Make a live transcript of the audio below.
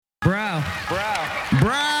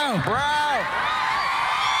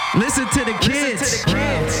Listen to the kids. Listen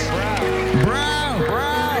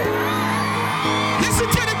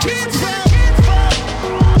to the kids, bro.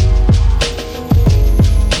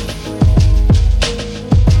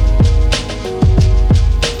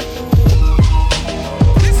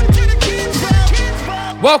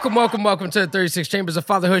 Welcome to the 36 Chambers of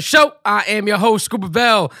Fatherhood show. I am your host, Scuba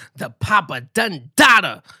Bell, the Papa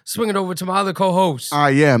Dundada. Swinging over to my other co-host.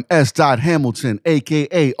 I am S. Hamilton,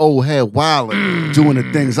 a.k.a. Old Head Wildin', doing the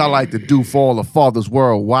things I like to do for all the fathers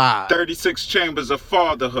worldwide. 36 Chambers of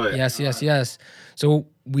Fatherhood. Yes. So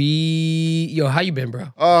how you been, bro?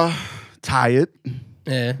 Tired.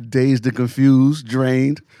 Yeah. Dazed and confused,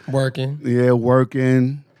 drained. Working. Yeah,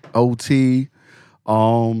 working, OT,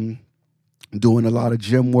 doing a lot of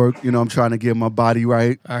gym work. You know, I'm trying to get my body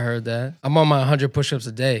right. I heard that. I'm on my 100 push-ups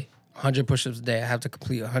a day. 100 push-ups a day. I have to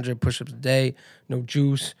complete 100 push-ups a day. No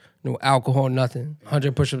juice, no alcohol, nothing.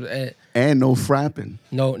 100 push-ups a day. And no frapping.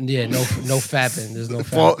 No fapping. There's no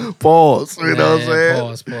fapping. Pause. You know what I'm saying?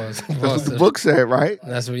 Pause. That's what the book said, right?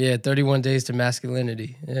 That's what, 31 Days to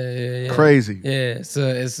Masculinity. Yeah. Crazy. Yeah, so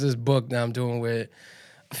it's this book that I'm doing with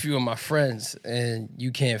a few of my friends, and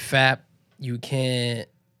you can't fap, you can't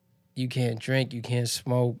drink, you can't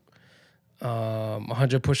smoke.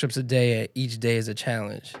 100 push-ups a day, each day is a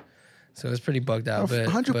challenge. So it's pretty bugged out.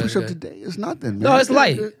 100 push-ups a day is nothing, man. No, it's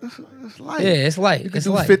light. It's light. Yeah, it's light. You can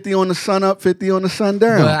do 50 on the sun up, 50 on the sun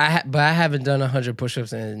down. But I haven't done 100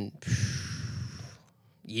 push-ups in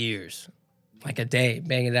years. Like a day,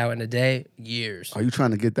 bang it out in a day, years. Are you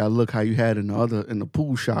trying to get that look how you had in the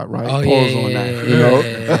pool shot, right? Oh, Pause on that, you know?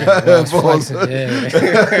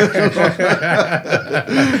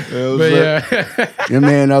 Your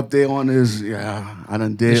man up there on his, I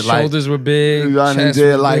done did his shoulders were big, I done chest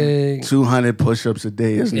did was like big. 200 push-ups a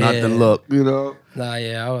day. It's not the look, you know? Nah,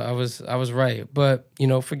 I was right. But,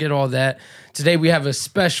 forget all that. Today we have a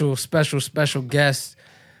special guest.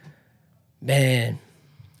 Man,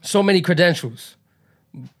 so many credentials.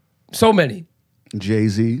 So many.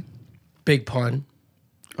 Jay-Z. Big pun.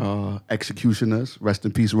 Executioners. Rest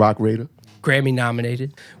in peace, Rock Raider. Grammy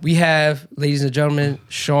nominated. We have, ladies and gentlemen,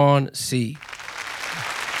 Sean C.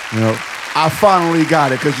 You know, I finally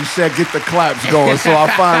got it because you said get the claps going, so I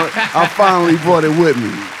finally brought it with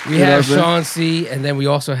me. We have Sean C, and then we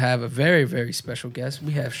also have a very, very special guest.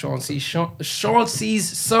 We have Sean C. Sean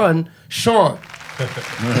C's son, Sean.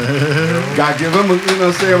 Gotta give him a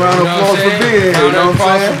round of applause for being here. Round of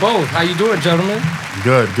applause for both. How you doing, gentlemen?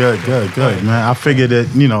 Good, man. I figured that,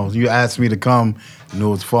 you asked me to come,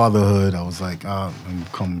 it's fatherhood. I was like, I'm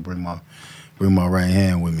come bring my right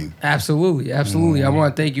hand with me. Absolutely. I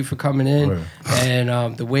want to thank you for coming in. Sure.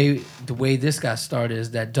 And the way this got started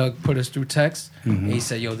is that Doug put us through text. Mm-hmm. And he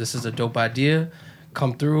said, "Yo, this is a dope idea.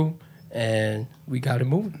 Come through," and we got it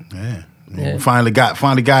moving. Yeah. We finally got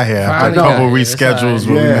here. After a couple reschedules,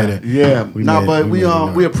 we made it. Yeah.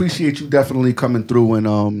 We appreciate you definitely coming through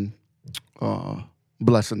and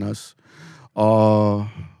blessing us. And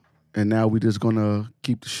now we just gonna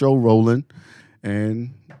keep the show rolling.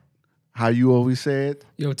 And how you always said,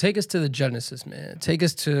 yo, take us to the genesis, man. Take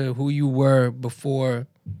us to who you were before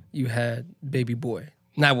you had baby boy.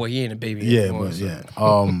 Not well, he ain't a baby anymore.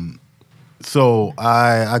 So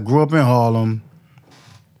I grew up in Harlem.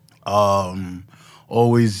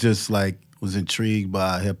 Always just like was intrigued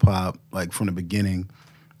by hip hop, like from the beginning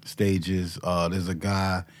stages. There's a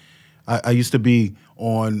guy I used to be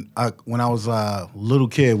on. When I was a little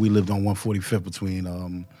kid, we lived on 145th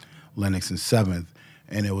between Lenox and 7th,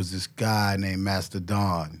 and there was this guy named Master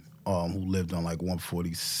Don who lived on like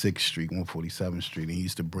 146th Street, 147th Street, and he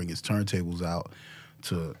used to bring his turntables out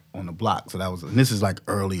on the block. So that was, and this is like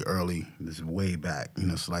early. This is way back.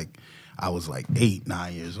 It's like I was like 8,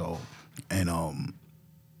 9 years old, and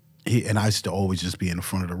I used to always just be in the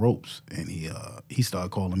front of the ropes. And he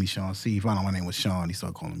started calling me Sean C. He found out my name was Sean. He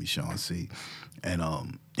started calling me Sean C.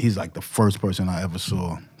 And he's like the first person I ever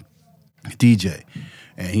saw DJ.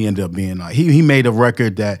 And he ended up being like, he made a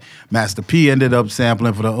record that Master P ended up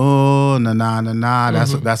sampling for the na na na na.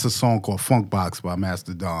 That's a song called Funk Box by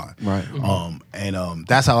Master Don. Right. And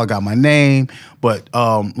that's how I got my name. But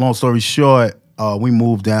long story short, we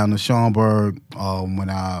moved down to Schaumburg when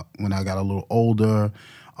I got a little older.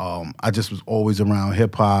 I just was always around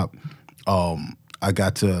hip hop. I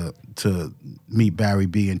got to meet Barry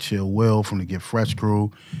B and Chill Will from the Get Fresh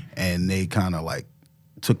crew, and they kind of like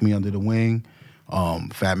took me under the wing.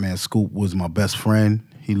 Fat Man Scoop was my best friend.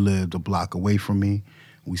 He lived a block away from me.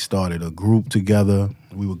 We started a group together.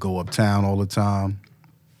 We would go uptown all the time,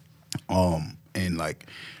 and like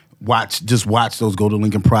watch those Go to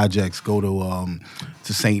Lincoln Projects, go to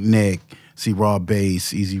St. Nick, see Raw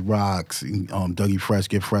Bass, Easy Rocks, Dougie Fresh,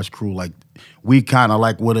 Get Fresh crew. Like we kind of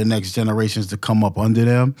like were the next generations to come up under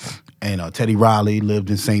them. And Teddy Riley lived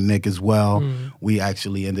in St. Nick as well. We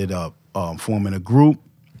actually ended up forming a group,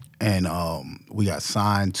 and we got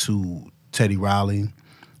signed to Teddy Riley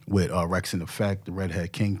with Rex and Effect, the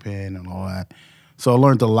Redhead Kingpin, and all that. So I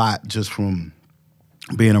learned a lot just from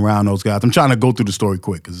being around those guys. I'm trying to go through the story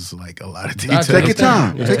quick because it's like a lot of details. Take your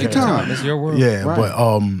time. Yeah, Take your time. It's your world. Yeah, Right.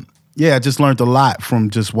 but yeah, I just learned a lot from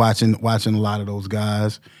just watching a lot of those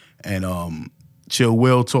guys. And Chill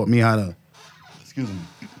Will taught me how to. Excuse me.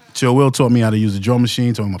 Chill Will taught me how to use a drum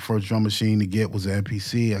machine. Told me my first drum machine to get was an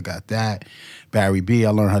MPC. I got that. Barry B. I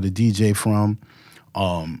learned how to DJ from.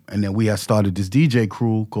 And then we had started this DJ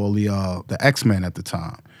crew called the X-Men at the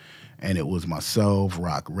time. And it was myself,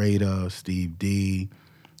 Rock Raider, Steve D,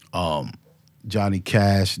 Johnny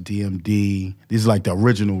Cash, DMD. These are like the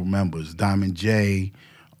original members. Diamond J,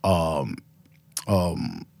 Rob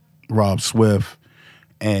Swift,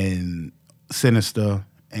 and Sinister,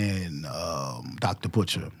 and Dr.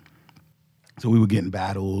 Butcher. So we were getting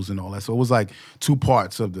battles and all that. So it was like two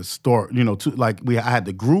parts of the story. You know, I had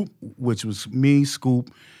the group, which was me,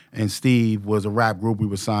 Scoop, and Steve was a rap group. We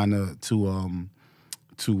were signed to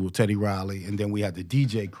Teddy Riley, and then we had the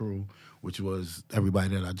DJ crew, which was everybody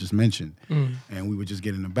that I just mentioned, and we would just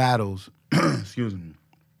get into battles. Excuse me.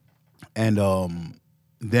 And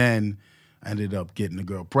then I ended up getting the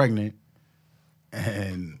girl pregnant,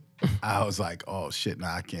 and I was like, "Oh shit!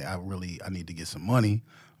 Nah, I can't. I need to get some money."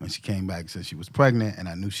 When she came back and said she was pregnant, and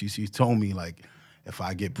I knew she told me like, if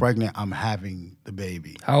I get pregnant, I'm having the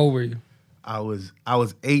baby. How old were you? I was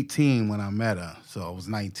 18 when I met her, so I was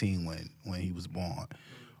 19 when he was born.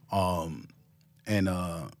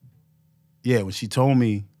 Yeah, when she told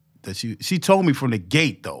me that she told me from the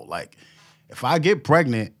gate though, like, if I get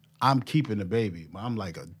pregnant, I'm keeping the baby. But I'm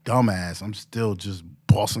like a dumbass. I'm still just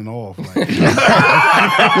bossing off. Like,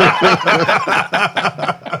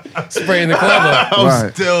 Spraying the club up. I'm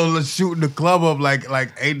Right. still shooting the club up like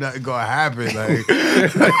ain't nothing gonna happen. Like,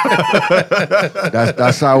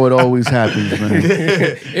 That's how it always happens, man.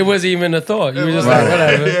 It wasn't even a thought. You were just like,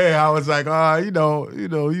 whatever. Yeah, I was like,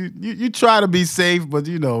 you try to be safe, but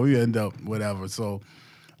you end up whatever. So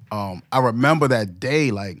I remember that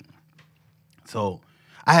day, like, so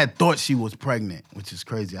I had thought she was pregnant, which is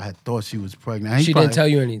crazy. I had thought she was pregnant. She didn't tell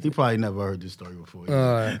you anything. He probably never heard this story before.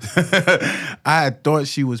 Right. I had thought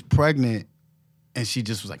she was pregnant, and she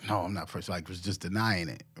just was like, "No, I'm not pregnant." Like, was just denying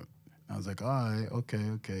it. I was like, "All right,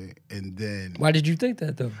 okay." And then Why did you think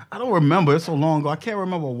that though? I don't remember. It's so long ago. I can't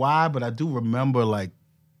remember why, but I do remember like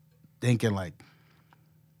thinking like,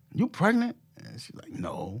 "You pregnant?" And she's like,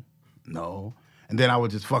 "No." And then I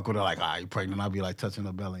would just fuck with her like, you pregnant? I'd be like touching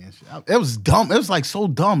her belly and shit. It was dumb. It was like so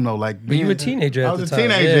dumb though. Like, But you were a teenager I at was the a time.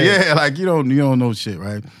 teenager. Yeah. Yeah, like you don't know shit,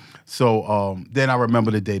 right? So then I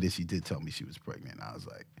remember the day that she did tell me she was pregnant. I was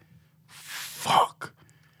like, fuck.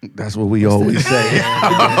 That's what we always say.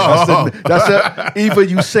 Either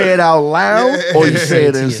you say it out loud or you say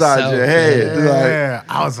it To inside yourself, your head. Like, Yeah,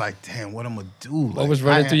 I was like, damn, what I'm gonna do? What was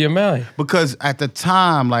running through your mind? Because at the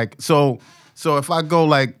time, like, so if I go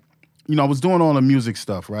like, I was doing all the music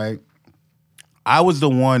stuff, right? I was the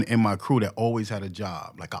one in my crew that always had a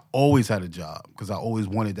job. Like, I always had a job because I always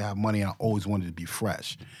wanted to have money and I always wanted to be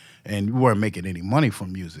fresh. And we weren't making any money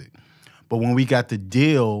from music. But when we got the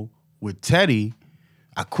deal with Teddy,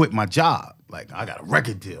 I quit my job. Like, I got a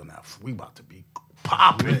record deal now. We about to be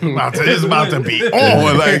popping. It's about to be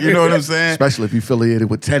on. Like, you know what I'm saying? especially if you affiliated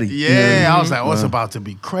with Teddy. Yeah, I was like, it's about to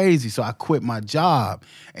be crazy. So I quit my job.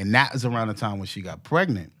 And that was around the time when she got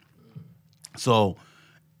pregnant. So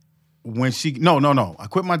when I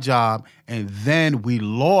quit my job and then we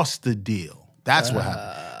lost the deal. That's what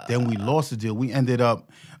happened. Then we lost the deal. We ended up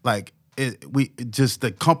like,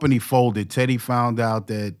 the company folded. Teddy found out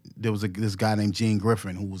that there was this guy named Gene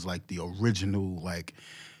Griffin who was like the original like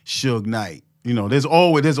Suge Knight. There's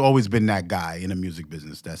always been that guy in the music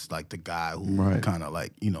business. That's like the guy who kind of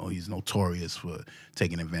like, he's notorious for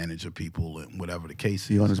taking advantage of people and whatever the case is.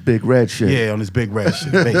 He on his big red shit. Yeah, on his big red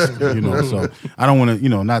shit, basically. So I don't want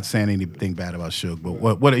to, not saying anything bad about Suge, but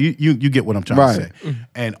what you get what I'm trying to say.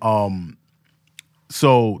 And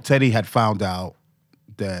so Teddy had found out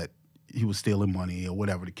that he was stealing money or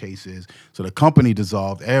whatever the case is. So the company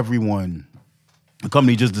dissolved. The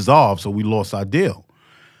company just dissolved, so we lost our deal.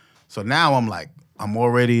 So now I'm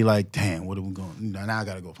already like, damn, what are we going to do? Now I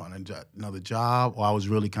got to go find another job. Or I was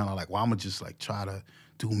really kind of like, well, I'm going to just like try to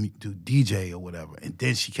do DJ or whatever. And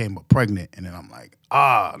then she came up pregnant. And then I'm like,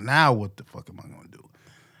 now what the fuck am I going to do?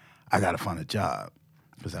 I got to find a job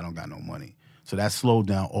because I don't got no money. So that slowed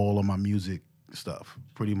down all of my music stuff,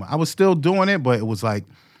 pretty much. I was still doing it, but it was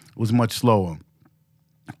much slower.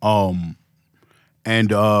 So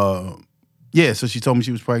she told me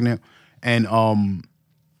she was pregnant, and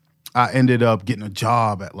I ended up getting a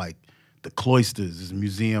job at like the Cloisters, this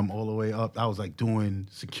museum all the way up. I was like doing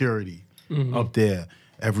security up there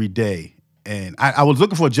every day. And I was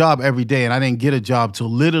looking for a job every day, and I didn't get a job till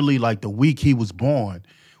literally like the week he was born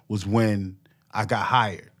was when I got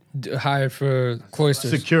hired. Hired for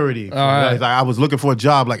Cloisters. Security. right. Like, I was looking for a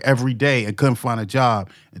job like every day and couldn't find a job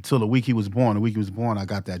until the week he was born. The week he was born, I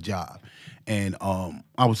got that job. And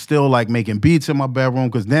I was still like making beats in my bedroom,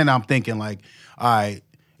 because then I'm thinking like, all right,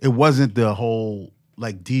 it wasn't the whole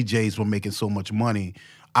like DJs were making so much money.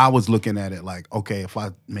 I was looking at it like, okay, if I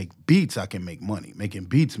make beats, I can make money. Making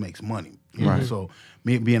beats makes money. You know? So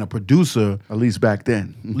me being a producer, At least back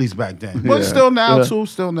then. but still now too.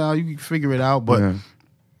 Still now, you can figure it out, but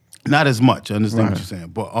not as much. I understand what you're saying.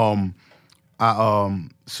 But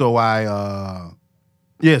so I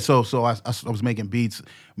was making beats.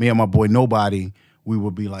 Me and my boy Nobody, we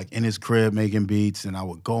would be like in his crib making beats, and I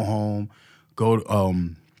would go home, go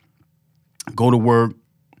to work,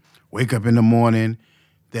 wake up in the morning,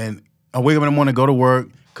 then I wake up in the morning, go to work,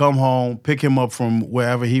 come home, pick him up from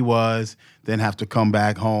wherever he was, then have to come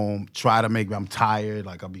back home, try to I'm tired,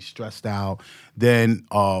 like I'll be stressed out. Then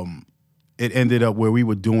it ended up where we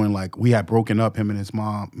were doing like, we had broken up, him and his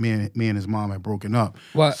mom, me and his mom had broken up.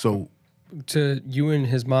 What? So To you and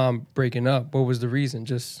his mom breaking up, what was the reason?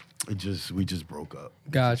 we just broke up.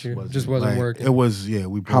 Got you. Just wasn't like, working. It was, we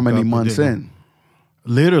broke up. How many months in?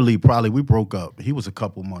 Literally, probably we broke up. He was a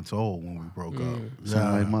couple months old when we broke up.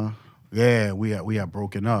 Something like mine. Yeah, we had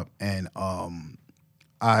broken up, and I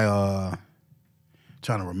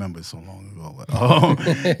trying to remember so long ago. But,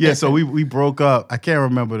 so we broke up. I can't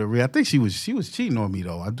remember the real. I think she was cheating on me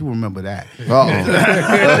though. I do remember that.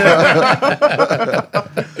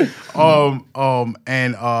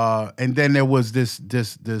 And then there was this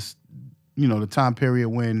the time period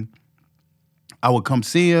when I would come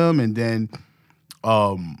see him, and then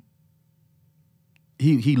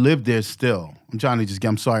he lived there still. I'm trying to just get.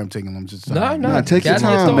 I'm sorry, I'm just. No, take your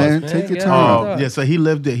time, man. Take your time. So he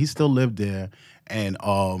lived there. He still lived there, and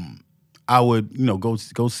I would go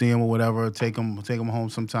see him or whatever. Take him home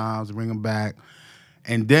sometimes, bring him back,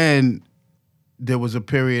 and then there was a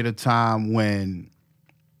period of time when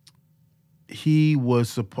he was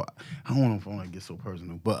supposed. I don't know if I want to get so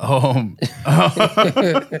personal, but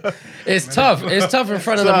it's tough. It's tough in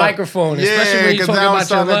front of the microphone, especially when you talk about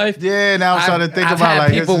your life. Yeah, now I'm starting to think I've about had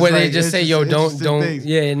like people where they just say, "Yo, don't."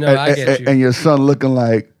 Yeah, no, I get you. And your son looking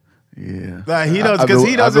like, yeah. Like he does, because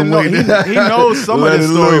he doesn't know. He knows some of the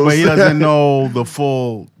story, but he doesn't know the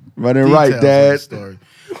full. Running right, Dad. Of the story.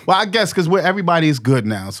 Well, I guess because everybody is good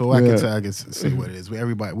now, so I can say what it is.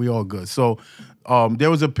 We all good. So there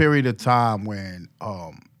was a period of time when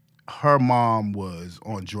her mom was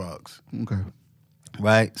on drugs. Okay.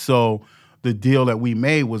 Right? So the deal that we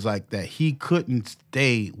made was like that he couldn't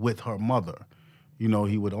stay with her mother.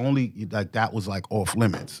 He would only, like, that was like off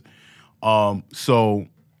limits. So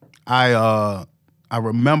I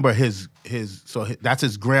remember that's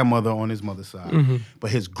his grandmother on his mother's side. Mm-hmm.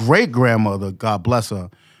 But his great grandmother, God bless her,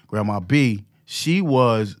 Grandma B, she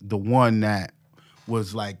was the one that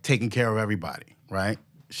was like taking care of everybody, right?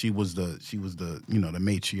 She was the the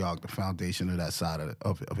matriarch, the foundation of that side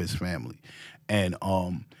of his family. And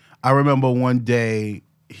I remember one day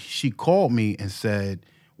she called me and said,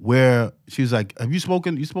 she was like, "Have you spoke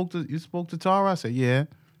to Tara?" I said, "Yeah."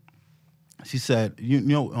 She said, you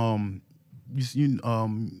know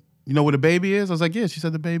where the baby is? I was like, "Yeah." She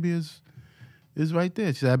said, "The baby is right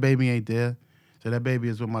there." She said, "That baby ain't there." She said, "That baby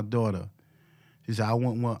is with my daughter." She said, I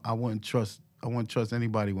wouldn't trust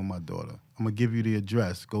anybody with my daughter. I'm gonna give you the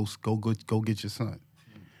address. Go get your son."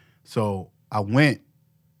 So I went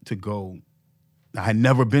to go. I had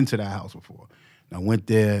never been to that house before. And I went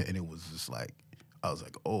there, and it was just like, I was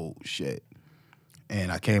like, oh shit.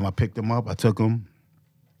 And I picked him up, I took him,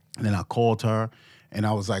 and then I called her, and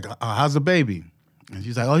I was like, "How's the baby?" And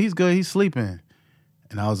she's like, "Oh, he's good, he's sleeping."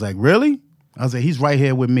 And I was like, "Really?" I was like, "He's right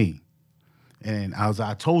here with me." And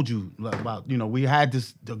I told you about, we had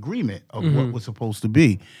this agreement of what was supposed to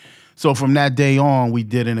be. So from that day on, we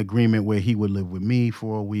did an agreement where he would live with me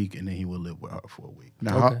for a week, and then he would live with her for a week.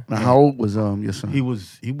 Now, how old was your son? He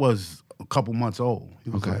was a couple months old.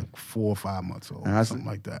 He was like 4 or 5 months old, something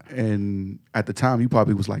like that. And at the time, you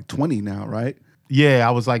probably was like 20 now, right? Yeah,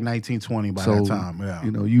 I was like 19, 20 by that time. Yeah.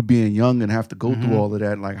 You being young and have to go through all of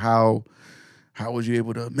that, like how was you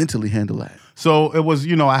able to mentally handle that? So it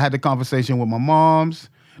was, I had the conversation with my moms.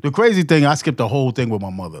 the crazy thing, I skipped the whole thing with my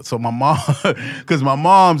mother. So my mom, because my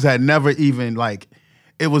mom's had never even like,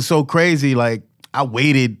 it was so crazy. Like I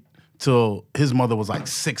waited till his mother was like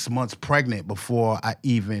 6 months pregnant before I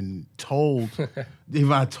even told her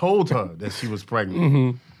that she was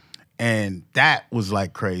pregnant. And that was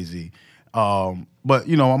like crazy. But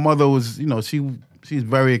you know, my mother was, you know, she's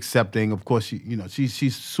very accepting. Of course,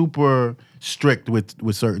 she's super strict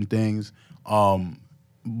with certain things.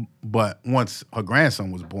 But once her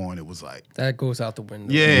grandson was born, it was like that goes out the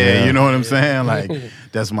window. Yeah, you know what I'm saying? Like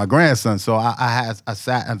that's my grandson. So I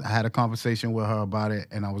had a conversation with her about it,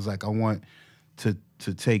 and I was like, I want to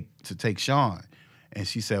take Sean, and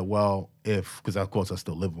she said, well, because of course I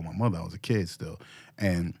still live with my mother. I was a kid still,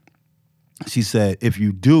 and she said, if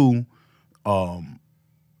you do,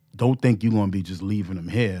 don't think you're gonna be just leaving him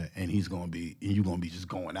here, and you're gonna be just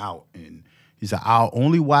going out. And he said, I'll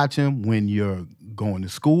only watch him when you're going to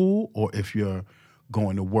school or if you're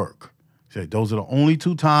going to work. He said, those are the only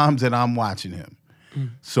 2 times that I'm watching him.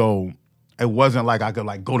 So it wasn't like I could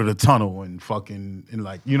like go to the tunnel and fucking, and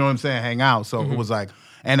like, you know what I'm saying, hang out. So it was like,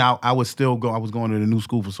 and I was still I was going to the New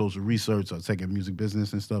School for Social Research. I was taking music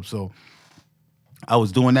business and stuff. So I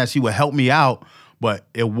was doing that. She would help me out, but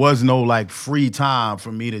it was no like free time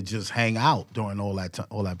for me to just hang out during all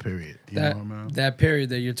that period. You know what I mean? That period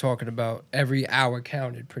that you're talking about, every hour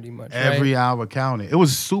counted pretty much. Every hour counted. It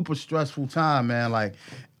was a super stressful time, man. Like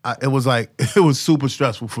it was super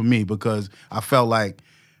stressful for me because I felt like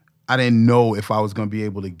I didn't know if I was gonna be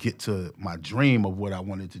able to get to my dream of what I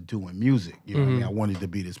wanted to do in music. You know what I mean? I wanted to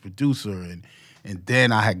be this producer, and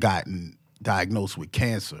then I had gotten diagnosed with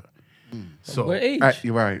cancer. So what age?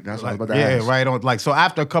 You're right. That's what I was about to yeah, ask. right on. Like so,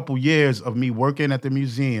 after a couple years of me working at the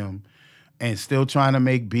museum and still trying to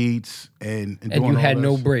make beats and doing you all had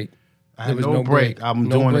no this, break. I There had was no break. I'm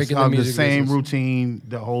No doing break in the music same business. routine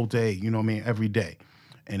the whole day. You know what I mean? Every day,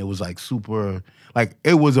 and it was like super. Like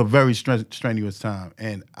it was a very strenuous time.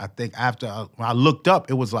 And I think when I looked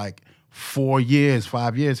up, it was like 5 years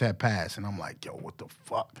had passed, and I'm like, yo, what the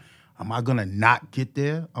fuck? Am I gonna not get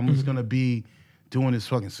there? I'm just gonna be doing this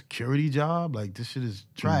fucking security job? Like this shit is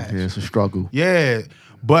trash. Yeah, it's a struggle. Yeah,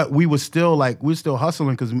 but we were still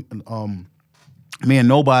hustling because me and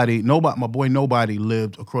my boy Nobody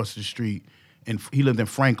lived across the street, and he lived in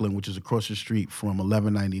Franklin, which is across the street from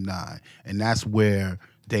 1199, and that's where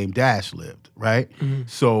Dame Dash lived, right?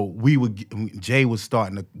 So Jay was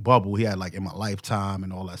starting to bubble. He had like In My Lifetime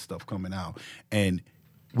and all that stuff coming out, and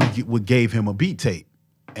we gave him a beat tape,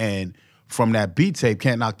 and from that beat tape,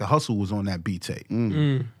 Can't Knock the Hustle was on that beat tape,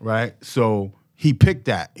 right? So he picked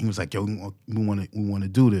that. He was like, "Yo, we want to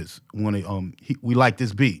do this. We like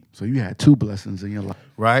this beat." So you had 2 blessings in your life.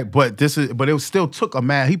 Right, but it still took a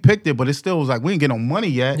man. He picked it, but it still was like we ain't get no money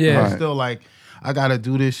yet. Yeah. It was still like I gotta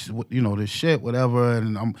do this, this shit, whatever.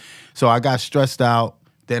 And so I got stressed out.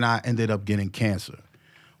 Then I ended up getting cancer.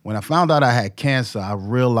 When I found out I had cancer, I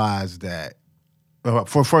realized that.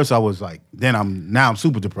 For first, I was like, now I'm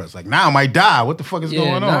super depressed. Like now I might die. What the fuck is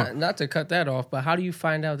going on? Not to cut that off, but how do you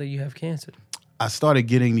find out that you have cancer? I started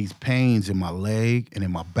getting these pains in my leg and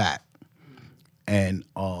in my back. And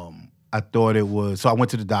I thought it was, so I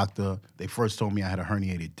went to the doctor. They first told me I had a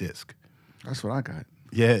herniated disc. That's what I got.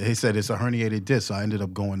 Yeah, they said it's a herniated disc. So I ended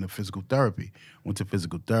up going to physical therapy. Went to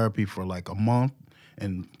physical therapy for like a month.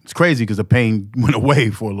 And it's crazy because the pain went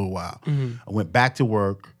away for a little while. I went back to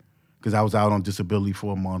work because I was out on disability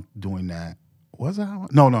for a month doing that. Was I?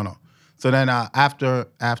 No. So then after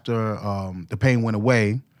the pain went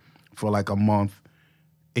away for like a month,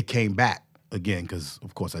 it came back again because,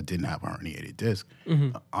 of course, I didn't have a herniated disc.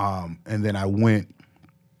 And then I went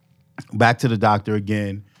back to the doctor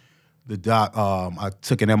again. I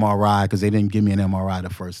took an MRI because they didn't give me an MRI the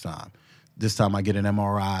first time. This time I get an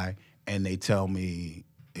MRI and they tell me,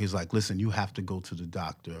 he's like, listen, you have to go to the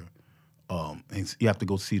doctor. And you have to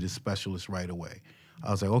go see the specialist right away.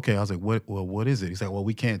 I was like, okay. I was like, what is it? He's like, well,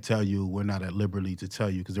 we can't tell you. We're not at liberty to tell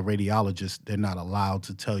you because the radiologists, they're not allowed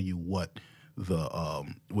to tell you what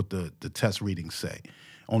the test readings say.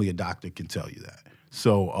 Only a doctor can tell you that.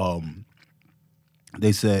 So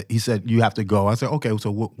he said, you have to go. I said, okay,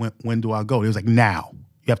 so when do I go? He was like, now.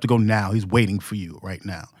 You have to go now. He's waiting for you right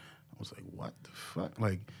now. I was like, what the fuck?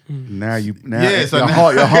 Like, Now yeah, so your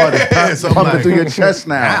now- heart is So I'm pumping like- through your chest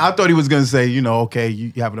now. I thought he was gonna say, okay,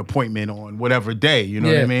 you have an appointment on whatever day. You know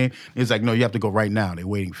what I Yeah. mean? He's like, no, you have to go right now. They're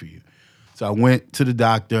waiting for you. So I went to the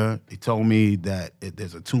doctor. He told me that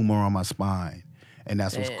there's a tumor on my spine, and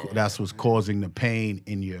that's what's causing the pain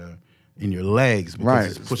in your legs. Because Right.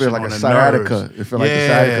 it's It pushing feel like on a the sciatica. nerves. It feel like the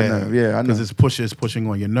sciatica nerve. Yeah, I know. Because it's pushing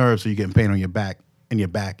on your nerves, so you're getting pain on your back in your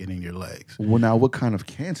back and in your legs. Well, now what kind of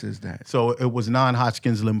cancer is that? So it was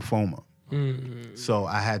non-Hodgkin's lymphoma. So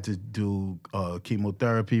I had to do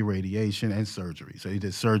chemotherapy, radiation, and surgery. So they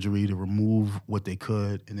did surgery to remove what they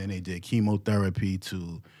could, and then they did chemotherapy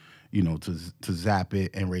to zap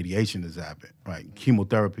it, and radiation to zap it. Right?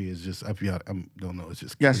 Chemotherapy is just, if you don't know, it's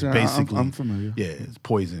just Yes, it's basically I'm familiar. Yeah, it's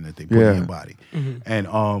poison that they put in your body.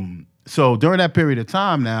 And so during that period of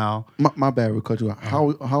time, now My bad, we cut you off.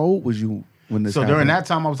 How old was you when this? so happened? during that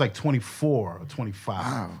time, I was like 24 or 25.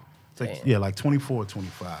 Wow. It's like, yeah, like 24 or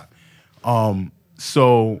 25.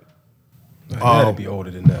 So You had to be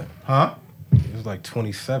older than that. huh? It was like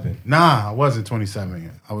 27. Nah, I wasn't 27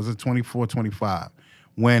 yet. I was at 24, 25.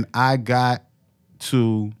 When I got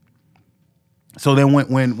to, so then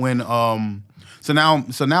so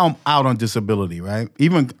now I'm out on disability, right?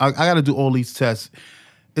 Even I got to do all these tests.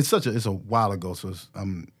 It's a while ago, so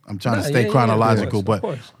I'm trying to stay chronological, of but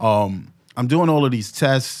course. I'm doing all of these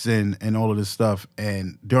tests and all of this stuff,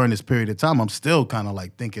 and during this period of time, I'm still kind of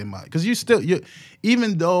like thinking about, because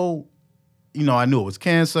even though, I knew it was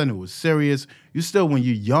cancer, I knew it was serious, you still, when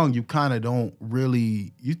you're young, you kind of don't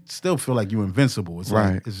really, you still feel like you're invincible. It's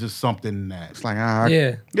Right. like, it's just something that, It's like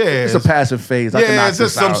Yeah. it's a passive phase. I can knock it's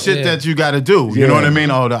just this some out. shit Yeah. that you got to do. You know Yeah. what I mean?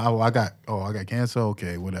 I got cancer.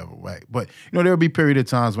 Okay, whatever. Right. But there'll be period of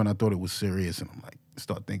times when I thought it was serious, and I'm like,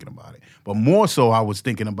 start thinking about it. But more so, I was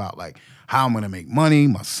thinking about like how I'm gonna make money,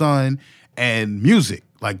 my son, and music.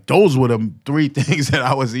 Like those were the three things that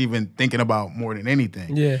I was even thinking about more than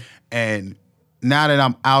anything. Yeah. And now that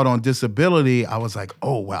I'm out on disability, I was like,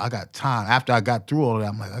 oh well, I got time. After I got through all of that,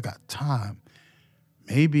 I'm like, I got time.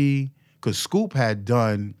 Maybe because Scoop had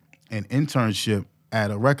done an internship at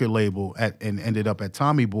a record label and ended up at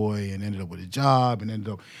Tommy Boy and ended up with a job and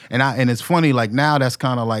and it's funny, like now that's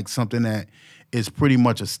kind of like something that is pretty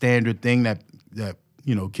much a standard thing that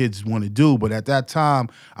kids want to do. But at that time,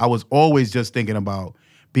 I was always just thinking about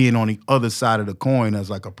being on the other side of the coin as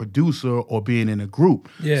like a producer or being in a group.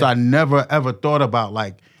 Yeah. So I never ever thought about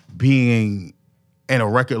like being in a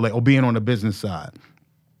record label or being on the business side.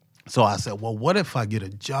 So I said, well, what if I get a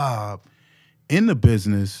job in the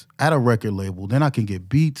business at a record label? Then I can get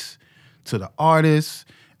beats to the artists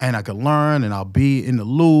and I can learn and I'll be in the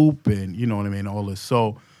loop and you know what I mean, all this.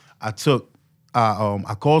 So I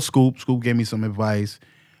called Scoop. Scoop gave me some advice.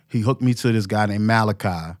 He hooked me to this guy named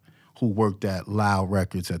Malachi who worked at Loud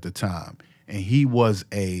Records at the time. And he was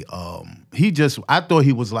I thought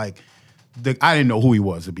he was like, I didn't know who he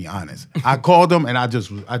was, to be honest. I called him and I just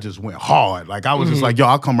went hard. Like I was just like, yo,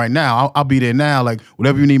 I'll come right now. I'll be there now. Like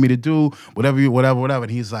whatever you need me to do, whatever. And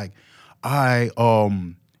he's like, all right,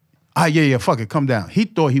 yeah, fuck it, come down. He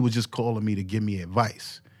thought he was just calling me to give me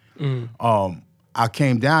advice. I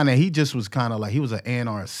came down and he just was kind of like, he was an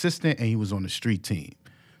A&R assistant and he was on the street team.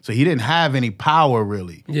 So he didn't have any power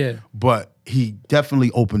really. Yeah. But he definitely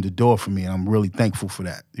opened the door for me and I'm really thankful for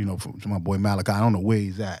that, to my boy Malachi. I don't know where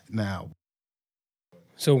he's at now.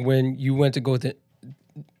 So when you went to go get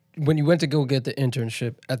the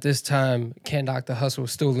internship, at this time, Can't Knock the Hustle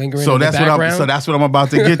was still lingering in the background? That's what I'm about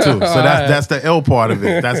to get to. So that's the L part of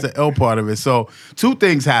it. That's the L part of it. So two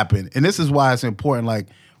things happen, and this is why it's important. Like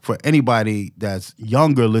for anybody that's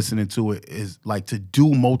younger listening to it, is like to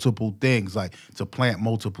do multiple things, like to plant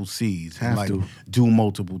multiple seeds, and like do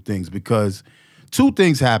multiple things. Because two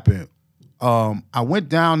things happen. I went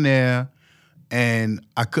down there, and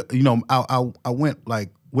I could, I went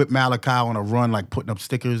like with Malachi on a run, like putting up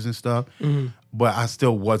stickers and stuff. Mm-hmm. But I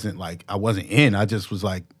still wasn't like, I wasn't in. I just was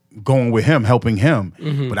like going with him, helping him.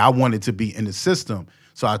 Mm-hmm. But I wanted to be in the system.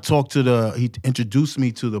 So I talked to he introduced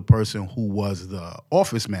me to the person who was the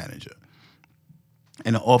office manager.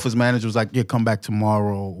 And the office manager was like, yeah, come back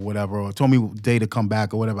tomorrow or whatever. Or told me what day to come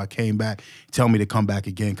back or whatever. I came back, tell me to come back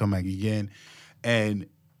again. And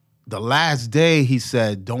the last day he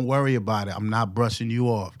said, don't worry about it. I'm not brushing you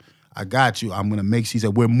off. I got you. I'm going to he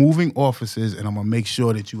said, we're moving offices and I'm going to make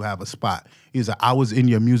sure that you have a spot. He's like, I was in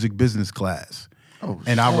your music business class. Oh,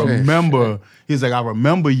 and I remember, he's like, I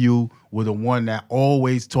remember you were the one that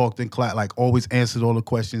always talked in class, like always answered all the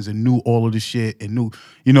questions and knew all of the shit and knew,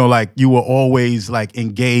 like you were always like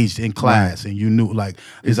engaged in class and you knew like,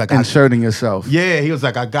 he's like, inserting yourself. Yeah. He was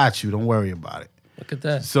like, I got you. Don't worry about it. Look at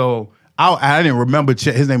that. So I didn't remember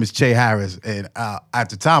his name is Che Harris, and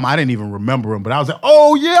at the time I didn't even remember him. But I was like,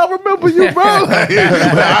 "Oh yeah, I remember you, bro." I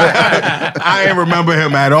didn't remember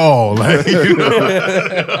him at all. Like, you know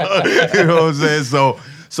what I'm saying?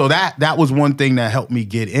 So that was one thing that helped me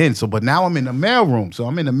get in. But now I'm in the mailroom. So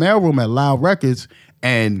I'm in the mailroom at Loud Records,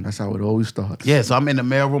 and that's how it always starts. Yeah, so I'm in the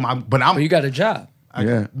mailroom. But you got a job.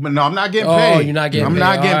 But no, I'm not getting Oh, paid. you're not getting I'm paid.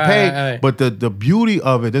 not getting All paid. right, all right. But the beauty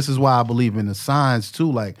of it, this is why I believe in the signs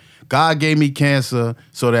too. Like God gave me cancer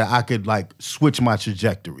so that I could like switch my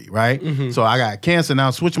trajectory, right? Mm-hmm. So I got cancer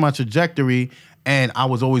now, switch my trajectory, and I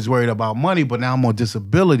was always worried about money, but now I'm on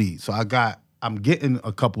disability. So I'm getting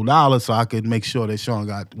a couple dollars so I could make sure that Sean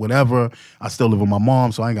got whatever. I still live with my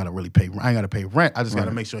mom, so I ain't gotta really pay. I ain't gotta pay rent. I just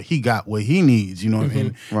gotta make sure he got what he needs. You know what I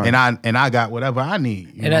mean? Right. And I got whatever I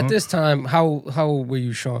need. You And know? at this time, how old were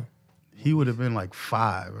you, Sean? He would have been like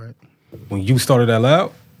 5, right? When you started out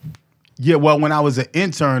loud, Yeah, well, when I was an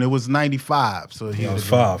intern, it was 95. So he I was would've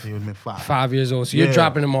been- 5. He would have been 5. 5 years old. So you're Yeah.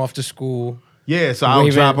 dropping him off to school. Yeah, so I would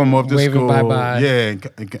Waving- drop him off to waving school. bye-bye. Yeah,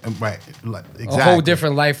 right. Like, exactly. A whole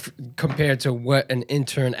different life compared to what an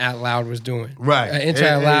intern at Loud was doing. Right. An intern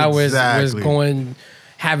at Loud was Exactly. going,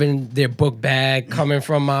 having their book bag, coming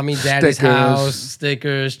from mommy, daddy's Stickers. house,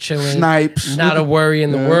 stickers, chilling. Snipes. Not a worry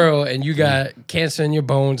in the world. And you got cancer in your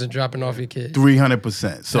bones and dropping off your kids.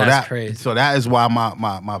 300%. So That's that crazy. So that is why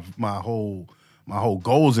my whole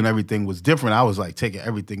goals and everything was different. I was like taking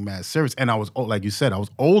everything mad serious, and I was like you said, I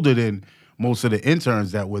was older than most of the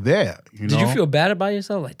interns that were there. You know? Did you feel bad about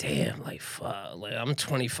yourself? Like, damn, like, fuck, like I'm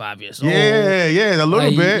 25 years old. Yeah, a little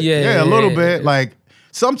Like, bit. yeah, Yeah, a little yeah, bit. yeah. Like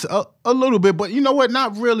a little bit, but you know what?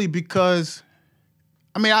 Not really, because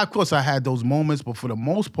I mean, of course, I had those moments, but for the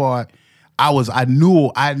most part, I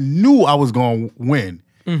knew I was going to win.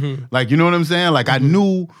 Mm-hmm. Like, you know what I'm saying? Like, I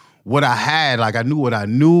knew what I had. Like, I knew what I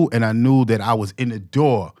knew, and I knew that I was in the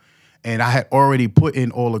door, and I had already put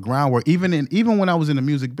in all the groundwork. Even when I was in the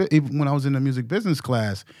music business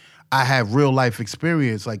class, I had real life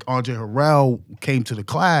experience. Like Andre Harrell came to the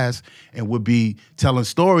class and would be telling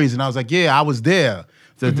stories, and I was like, yeah, I was there.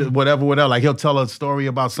 Whatever. Like he'll tell a story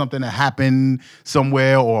about something that happened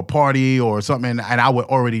somewhere or a party or something, and I would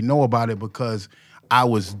already know about it because I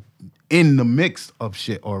was in the mix of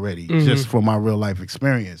shit already, just from my real life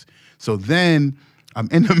experience. So then I'm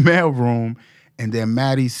in the mailroom, and then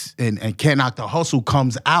Maddie and Can't Knock the Hustle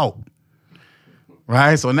comes out.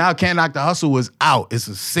 Right? So now Can't Knock the Hustle was out. It's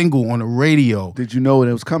a single on the radio. Did you know when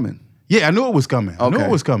it was coming? Yeah, I knew it was coming. I knew Okay.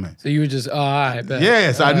 it was coming. So you were just, all right, bet.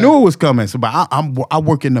 Yes, All I right. knew it was coming. So, but I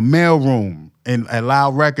work in the mailroom at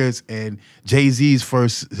Loud Records, and Jay-Z's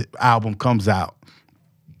first album comes out,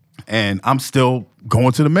 and I'm still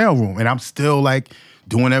going to the mailroom, and I'm still like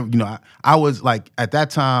doing everything. You know, I was like at that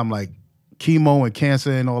time like chemo and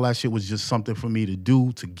cancer and all that shit was just something for me to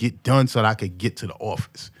do to get done so that I could get to the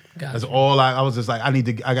office. Gotcha. That's all I was just like, I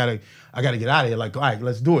gotta get out of here. Like, all right,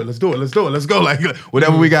 let's do it. Let's go. Like,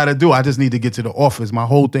 whatever we gotta do. I just need to get to the office. My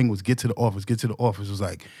whole thing was get to the office. It was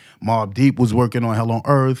like Mobb Deep was working on Hell on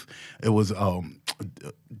Earth. It was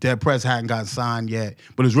Dead Prez hadn't got signed yet,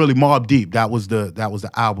 but it's really Mobb Deep. That was the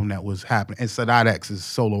album that was happening, and Sadat X's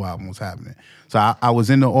solo album was happening. So I was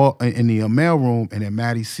in the mailroom, and then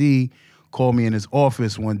Matty C called me in his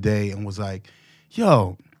office one day and was like,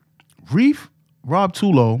 "Yo, Rob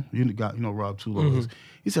Tulo, you know Rob Tulo is.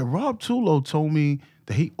 He said Rob Tulo told me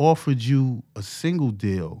that he offered you a single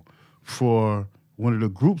deal for one of the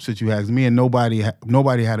groups that you had. 'Cause me and nobody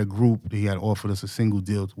had a group that he had offered us a single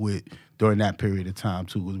deal with during that period of time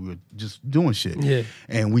too, because we were just doing shit. Yeah.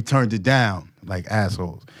 And we turned it down like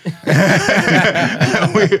assholes. we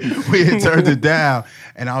had turned it down,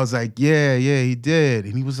 and I was like, yeah, he did.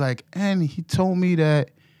 And he was like, and he told me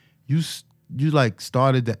that you like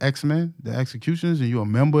started the X-Men, the Executioners, and you're a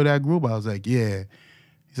member of that group? I was like, yeah.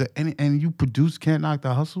 He said, and you produced Can't Knock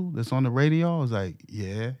the Hustle that's on the radio? I was like,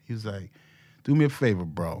 yeah. He was like, do me a favor,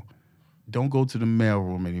 bro. Don't go to the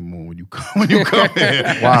mailroom anymore when you come here.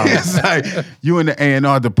 Wow. It's like, you in the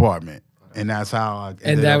A&R department. And that's how I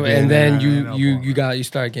ended up getting And then in the A&R department. you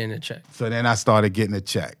started getting a check. So then I started getting a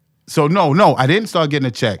check. So no, I didn't start getting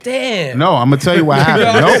a check. Damn. No, I'm gonna tell you what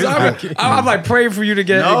happened. Nope. I'm like praying for you to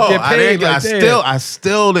get No, get I paid. didn't. Like, damn. I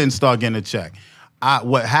still didn't start getting a check.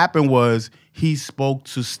 What happened was he spoke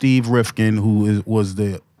to Steve Rifkin,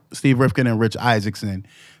 Steve Rifkin and Rich Isaacson.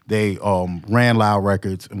 They ran Loud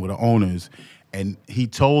Records and were the owners, and he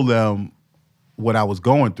told them what I was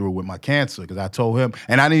going through with my cancer, because I told him,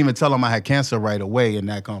 and I didn't even tell him I had cancer right away in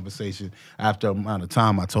that conversation. After a amount of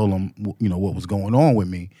time, I told him, what was going on with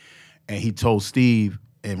me, and he told Steve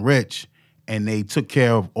and Rich, and they took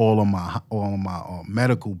care of all of my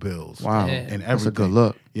medical bills. Wow. Yeah. And everything. That's a good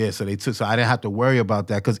look. Yeah, so I didn't have to worry about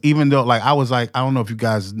that, because even though I was like, I don't know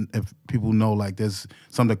if people know, like there's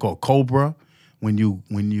something called COBRA, when you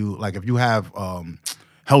like if you have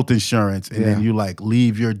health insurance and then you like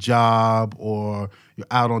leave your job or you're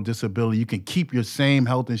out on disability, you can keep your same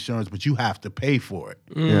health insurance, but you have to pay for it.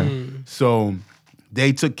 Yeah. So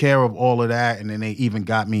they took care of all of that, and then they even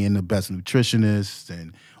got me in the best nutritionist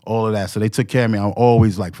and all of that. So they took care of me. I'm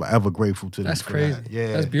always like forever grateful to them. That's for crazy. that.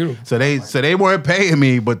 Yeah, That's beautiful. So they weren't paying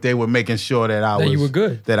me, but they were making sure that I That was you were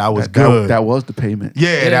good. That I was good. That was the payment.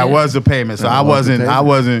 Yeah, that was the payment. So That I was the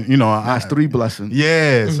wasn't, payment. you know, That's 3 blessings.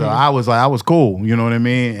 yeah. So I was cool. You know what I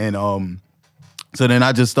mean? And so then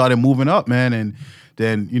I just started moving up, man. And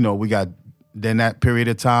then we got that period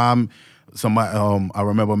of time. Somebody, I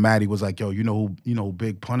remember Maddie was like, "Yo, you know who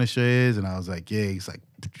Big Punisher is?" And I was like, "Yeah." He's like,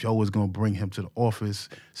 "Joe is gonna bring him to the office.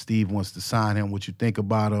 Steve wants to sign him. What you think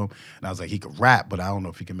about him?" And I was like, "He could rap, but I don't know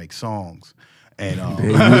if he can make songs." And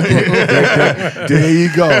There you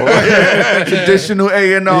go. Traditional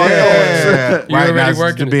A&R. yeah, You right. already Now,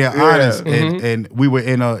 working to being it. honest, and we were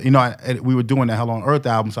in a, we were doing the Hell on Earth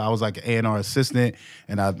album, so I was like an A&R assistant,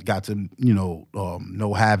 and I got to,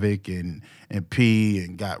 know Havoc and P,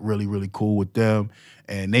 and got really, really cool with them,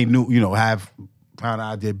 and they knew, found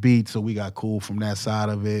out I did beats, so we got cool from that side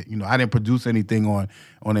of it. I didn't produce anything on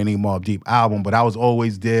any Mobb Deep album, but I was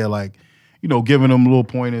always there, like, giving them little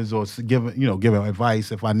pointers or giving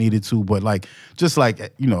advice if I needed to. But just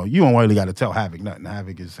like, you don't really got to tell Havoc nothing.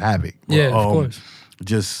 Havoc is Havoc. Yeah, of course.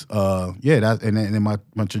 Just, that, and then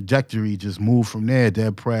my trajectory just moved from there.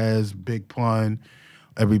 Dead Prez, Big Pun,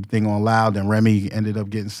 everything on Loud. And Remy ended up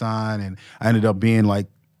getting signed. And I ended up being like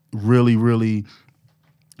really, really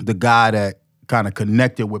the guy that kind of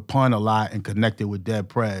connected with Pun a lot and connected with Dead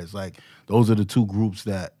Prez. Like, those are the 2 groups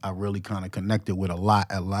that I really kind of connected with a lot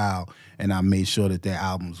at Loud, and I made sure that their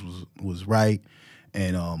albums was right.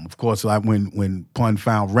 And of course, like when Pun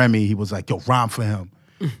found Remy, he was like, "Yo, rhyme for him."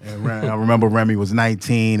 And I remember Remy was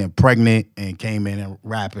 19 and pregnant and came in and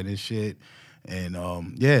rapping and shit. And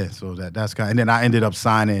so that's kind of, and then I ended up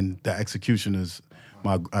signing the Executioners.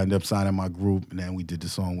 I ended up signing my group, and then we did the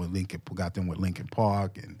song with Linkin. Got them with Linkin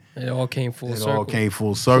Park, and It all came full it circle. all came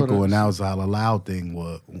full circle, and that was how the Loud thing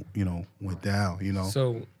went down.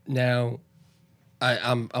 So now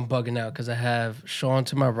I'm bugging out because I have Sean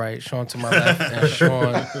to my right, Sean to my left, and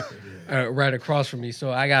Sean right across from me.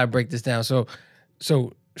 So I gotta break this down. So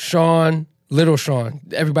Sean, Little Sean.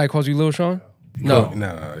 Everybody calls you Little Sean? No. No.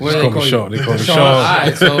 What Just do call they me Sean. you? They call me Sean. Sean. All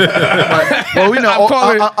right, so Well, we know I'm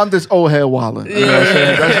calling- I'm this old head wildin'. You know what I'm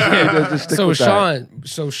saying? Let's just stick so with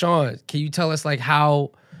that. Sean, can you tell us like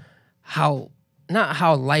how not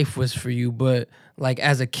how life was for you, but like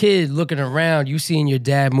as a kid looking around, you seeing your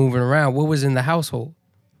dad moving around, what was in the household?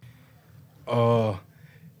 It'll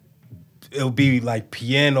be like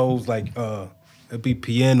pianos, it'll be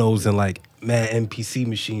pianos and like mad MPC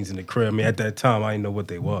machines in the crib. I mean, at that time, I didn't know what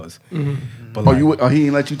they was. But Oh, he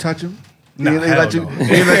ain't let you touch him? He Nah, ain't hell let you. no.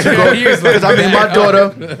 He ain't let you go. He was like,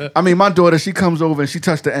 Because my daughter, she comes over and she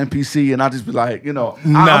touched the NPC, and I just be like, I'm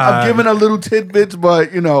Nah. giving her little tidbits, but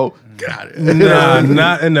got it. Nah,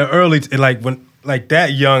 not in the early, like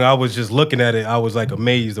that young, I was just looking at it. I was like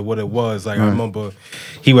amazed at what it was. Like I remember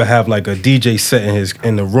he would have like a DJ set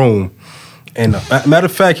in the room. And matter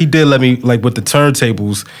of fact, he did let me, like with the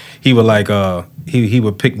turntables, he would like, he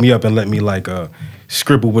would pick me up and let me like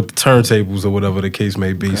scribble with the turntables or whatever the case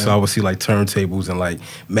may be. So I would see like turntables and like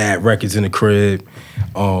mad records in the crib.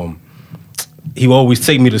 He would always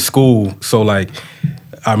take me to school. So like,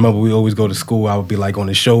 I remember we always go to school. I would be like on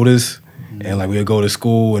his shoulders, and like we would go to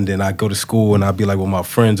school, and then I'd go to school and I'd be like with my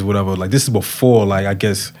friends or whatever. Like this is before, like I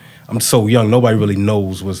guess I'm so young. Nobody really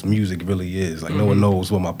knows what music really is. Like no one knows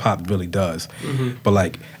what my pop really does. But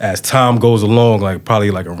like as time goes along, like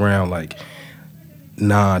probably like around like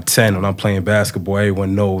 9, 10, when I'm playing basketball,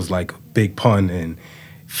 everyone knows like Big Pun and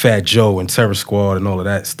Fat Joe and Terror Squad and all of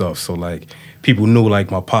that stuff. So like people knew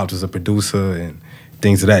like my pops was a producer and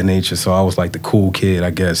things of that nature. So I was like the cool kid,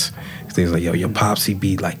 I guess. They was like, yo, your pops, he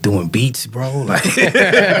be like doing beats, bro. Like,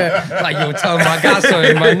 Like yo, tell him I got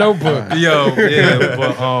something in my notebook. yo, yeah,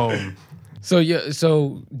 but So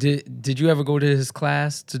did you ever go to his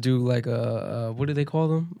class to do like a what do they call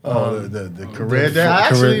them? the career day.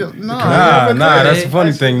 Actually, nah, that's the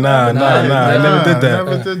funny thing. Nah, I never did that.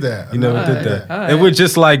 Never did that. You never did that. Alright. It was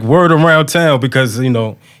just like word around town because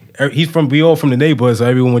we all from the neighborhood, so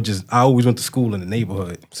everyone would I always went to school in the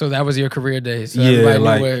neighborhood. So that was your career day. So Yeah, everybody knew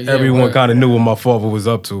like where- everyone where- kind of knew what my father was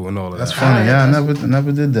up to and all of That's that. funny. Yeah, I never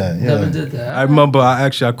did that. Yeah. Never did that. I remember I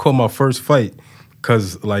caught my first fight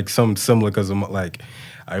because like something similar because like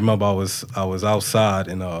I remember I was outside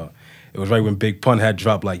and it was right when Big Pun had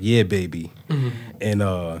dropped like Yeah Baby, and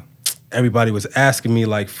everybody was asking me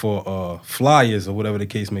like for flyers or whatever the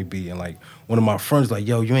case may be, and like one of my friends like,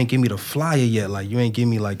 yo, you ain't give me the flyer yet, like you ain't give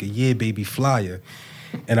me like a Yeah Baby flyer.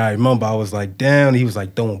 And I remember I was like, damn, he was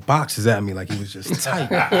like throwing boxes at me, like he was just tight.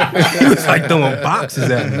 He was like throwing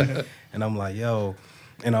boxes at me. and I'm like, yo,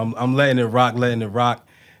 and I'm letting it rock,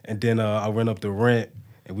 and then I run up the rent.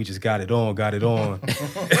 And we just got it on, got it on, and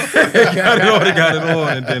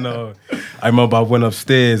then I remember I went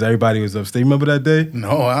upstairs. Everybody was upstairs. Remember that day?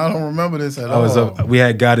 No, I don't remember this at I all. was up. We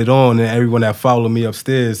had got it on, and everyone that followed me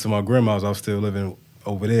upstairs to my grandma's, I was still living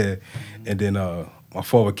over there. And then my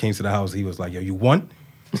father came to the house. He was like, "Yo, you won?"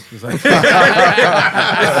 He was like, "I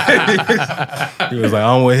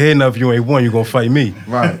don't want to hear enough. You ain't won. You gonna fight me?"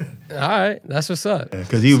 Right. All right, that's what's up.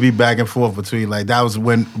 Because he would be back and forth between like that was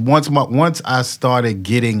when once I started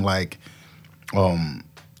getting like,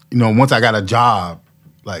 once I got a job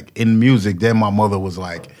like in music, then my mother was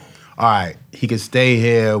like, all right, he could stay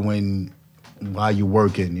here while you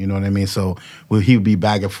working, you know what I mean? So he would be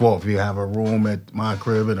back and forth. He'd have a room at my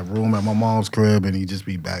crib and a room at my mom's crib, and he'd just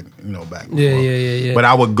be back and forth. Yeah. But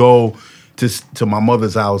I would go to my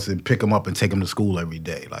mother's house and pick him up and take him to school every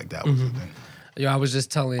day. Like that was the thing. Yo, I was just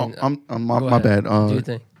telling. My bad. Do you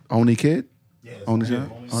think? Only kid? Only child?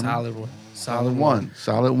 Solid one.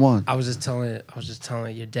 Solid one. I was just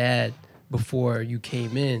telling your dad before you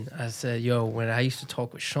came in. I said, yo, when I used to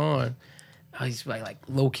talk with Sean, I used to be like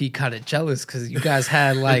low key kind of jealous because you guys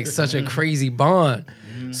had like such a crazy bond.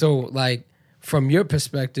 So like from your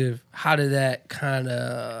perspective, how did that kind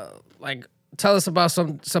of like tell us about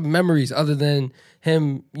some memories other than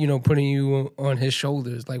him, putting you on his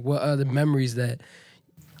shoulders? Like what other memories that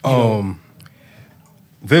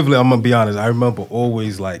vividly, I'm gonna be honest, I remember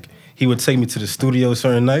always like he would take me to the studio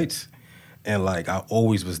certain nights, and like I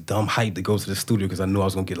always was dumb hyped to go to the studio because I knew I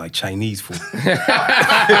was gonna get like Chinese food. Like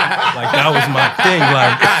that was my thing.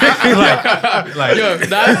 Like yo,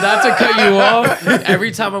 not to cut you off.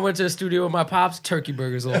 Every time I went to the studio with my pops, turkey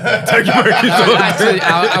burgers all day.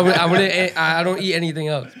 I don't eat anything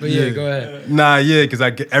else. But yeah, go ahead. Nah, yeah, because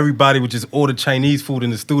everybody would just order Chinese food in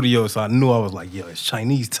the studio, so I knew I was like, yo, it's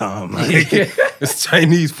Chinese time. Like, it's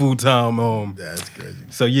Chinese food time. That's crazy.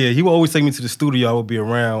 So yeah, he would always take me to the studio. I would be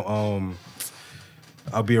around.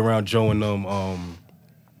 I'll be around Joe and them.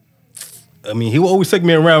 I mean, he would always take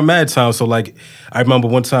me around mad time. So like, I remember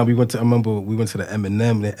one time we went to the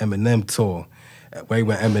Eminem tour. Right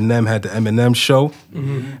when Eminem had the Eminem show,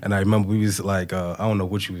 and I remember we was like, I don't know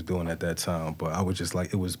what you was doing at that time, but I was just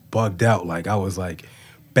like, it was bugged out. Like I was like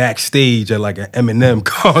backstage at like an Eminem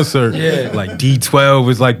concert. Yeah. Like D12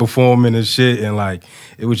 was like performing and shit, and like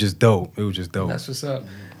it was just dope. That's what's up.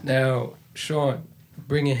 Now, Sean,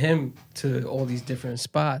 bringing him to all these different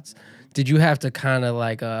spots, did you have to kind of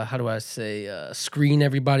like, screen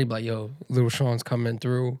everybody? Like, yo, Little Sean's coming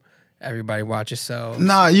through. Everybody watch yourself.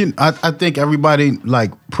 Nah, I think everybody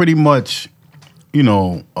like pretty much,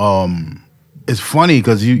 it's funny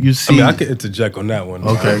because you see. I mean, I can interject on that one.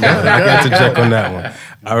 Okay. I can interject on that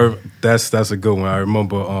one. That's a good one. I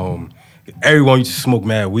remember everyone used to smoke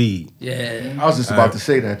mad weed. Yeah. I was just about to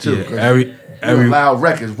say that too. Yeah, every loud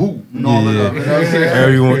records, whoop, and all of that. You know what I'm saying?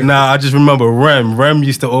 Everyone. Nah, I just remember Rem. Rem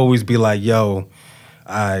used to always be like, "Yo,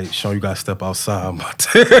 Sean, you gotta step outside. I'm about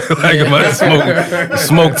to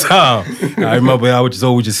smoke time." I remember I would just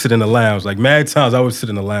always just sit in the lounge. Like mad times, I would sit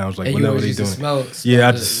in the lounge like And whenever you they always doing. used to Yeah,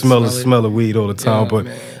 I just smell the weed all the time. Yeah, but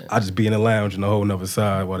man. I just be in the lounge on the whole nother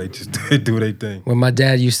side while they just do their thing. When my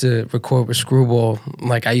dad used to record with Screwball,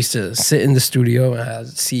 like I used to sit in the studio and I'd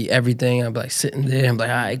see everything. I'd be like sitting there. I'm like,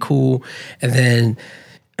 all right, cool. And then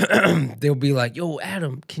they'll be like, yo,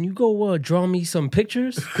 Adam, can you go draw me some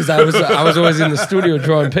pictures? Because I was always in the studio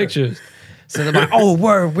drawing pictures. So they're like, oh,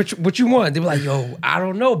 word, what you want? They were like, yo, I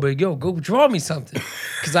don't know, but yo, go draw me something.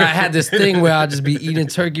 Because I had this thing where I'd just be eating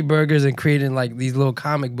turkey burgers and creating like these little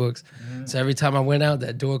comic books. So every time I went out,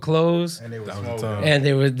 that door closed. And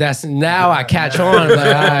now I catch on. I'm like,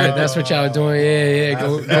 all right, that's what y'all doing. Yeah,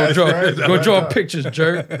 go draw pictures,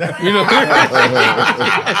 jerk. You know?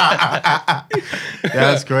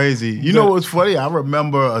 That's crazy. You know what's funny? I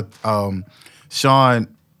remember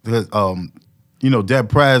Sean, Dead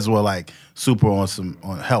Prez were like super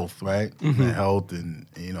on health, right? Mm-hmm. And health and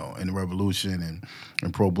and the revolution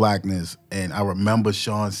and pro-blackness. And I remember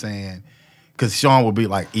Sean saying, because Sean would be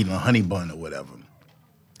like eating a honey bun or whatever.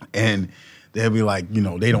 And they'd be like,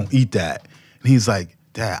 they don't eat that. And he's like,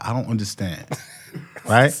 Dad, I don't understand.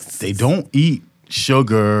 Right? They don't eat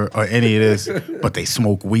sugar or any of this, but they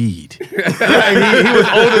smoke weed. Like, he was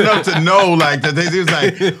old enough to know, like, that he was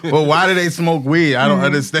like, well, why do they smoke weed? I don't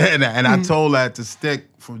understand that. And I told that to Stick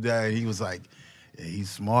from that. And he was like, yeah,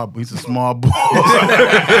 he's smart. He's a smart boy.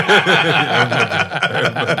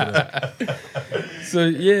 So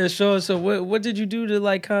yeah, sure. So what did you do to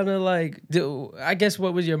like kind of like I guess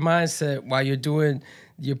what was your mindset while you're doing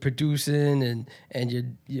your producing and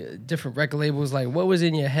your different record labels? Like what was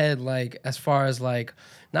in your head like as far as like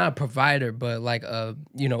not a provider but like a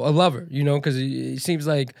lover, because it seems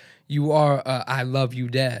like you are a I love you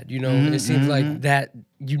dad, it seems like that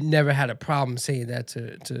you never had a problem saying that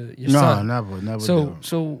to your son. No, never.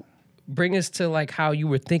 So bring us to like how you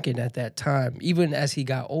were thinking at that time, even as he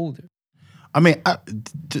got older. I mean,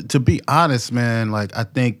 to be honest, man, like I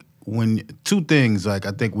think two things, like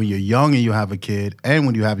I think when you're young and you have a kid and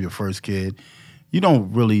when you have your first kid, you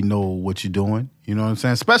don't really know what you're doing. You know what I'm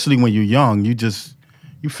saying? Especially when you're young,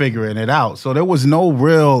 you figuring it out. So there was no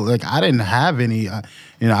real, like I didn't have any,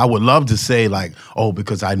 I would love to say like, oh,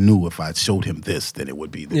 because I knew if I showed him this, then it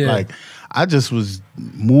would be this. Yeah. Like I just was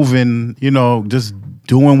moving, just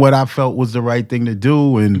doing what I felt was the right thing to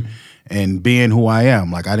do and being who I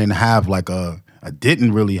am. Like I didn't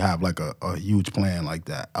really have like a huge plan like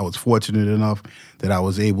that. I was fortunate enough that I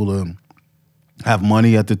was able to have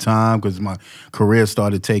money at the time because my career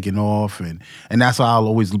started taking off, and that's why I'll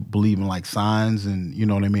always believe in like signs and you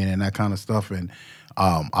know what I mean, and that kind of stuff. And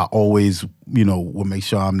I always would make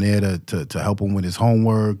sure I'm there to help him with his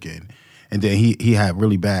homework, and then he had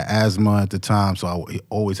really bad asthma at the time, so I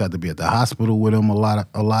always had to be at the hospital with him a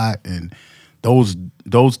lot, and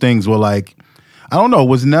those things were like, I don't know, it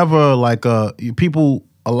was never like a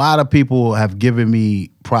lot of people have given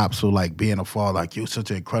me props for like being a father, like you're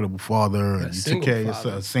such an incredible father and you took care of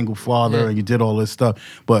yourself, a single father, and you did all this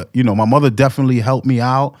stuff. But my mother definitely helped me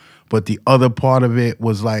out. But the other part of it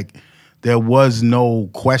was like there was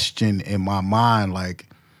no question in my mind like,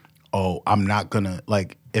 oh, I'm not gonna,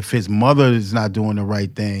 like if his mother is not doing the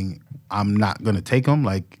right thing, I'm not gonna take him.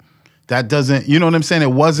 Like that doesn't, you know what I'm saying?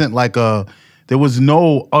 It wasn't like there was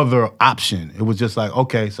no other option. It was just like,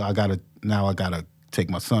 okay, so I gotta take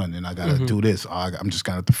my son and I gotta do this. I'm just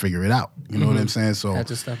gonna have to figure it out. You know what I'm saying? So had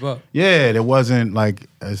to step up. Yeah, there wasn't like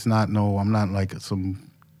I'm not like some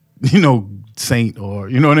saint or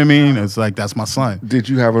you know what I mean? It's like that's my son. Did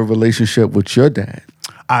you have a relationship with your dad?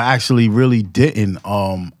 I actually really didn't.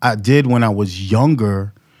 I did when I was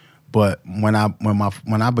younger, but when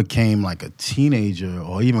I became like a teenager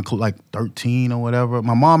or even like 13 or whatever,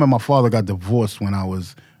 my mom and my father got divorced when I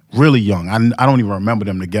was really young. I don't even remember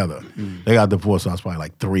them together. They got divorced when I was probably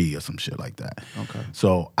like 3 or some shit like that. Okay.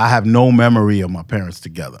 So I have no memory of my parents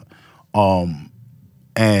together.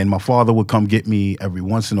 And my father would come get me every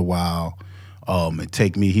once in a while and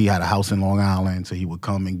take me. He had a house in Long Island, so he would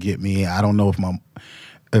come and get me. I don't know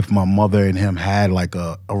if my mother and him had like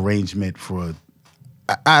a arrangement for.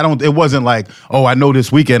 It wasn't like, oh, I know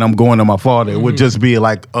this weekend I'm going to my father. It would just be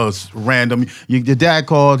like us random. Your dad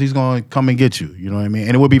called, he's going to come and get you. You know what I mean?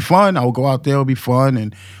 And it would be fun. I would go out there, it would be fun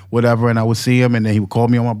and whatever. And I would see him and then he would call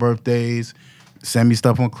me on my birthdays, send me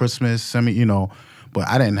stuff on Christmas, but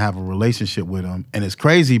I didn't have a relationship with him. And it's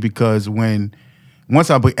crazy because once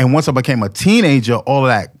I became a teenager, all of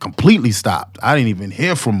that completely stopped. I didn't even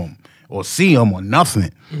hear from him or see him or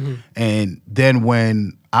nothing. And then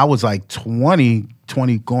when I was like 20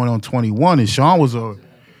 going on 21, and Sean was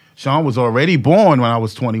already born when I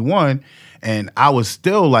was 21, and I was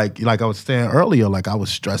still like I was saying earlier, like I was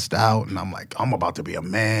stressed out, and I'm like, I'm about to be a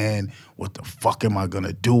man. What the fuck am I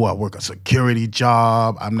gonna do? I work a security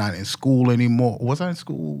job. I'm not in school anymore. Was I in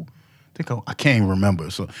school? I can't even remember.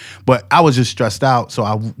 So, but I was just stressed out, so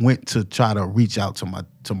I went to try to reach out to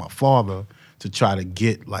my father to try to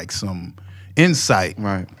get like some insight.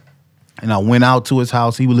 Right. And I went out to his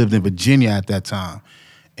house. He lived in Virginia at that time.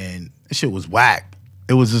 And this shit was whack.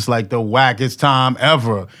 It was just like the wackest time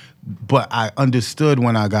ever. But I understood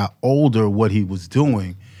when I got older what he was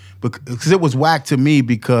doing. Because it was whack to me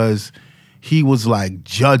because he was like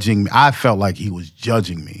judging me. I felt like he was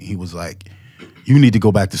judging me. He was like, you need to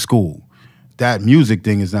go back to school. That music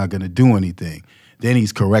thing is not going to do anything. Then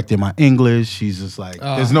he's correcting my English. He's just like,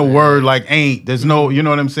 there's no word like ain't. There's no, you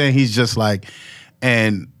know what I'm saying? He's just like,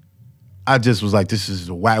 and I just was like,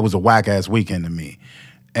 it was a whack-ass weekend to me.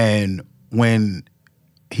 And when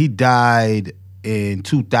he died in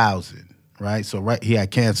 2000, right? So he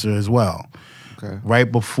had cancer as well. Okay. Right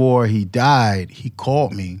before he died, he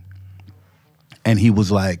called me and he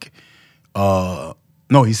was like, no,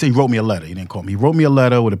 he said he wrote me a letter. He didn't call me. He wrote me a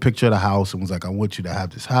letter with a picture of the house and was like, I want you to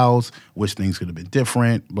have this house. Wish things could have been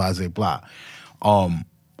different, blah, blah, blah.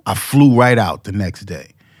 I flew right out the next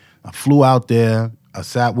day. I flew out there. I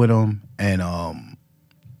sat with him, and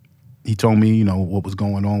he told me, what was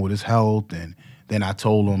going on with his health, and then I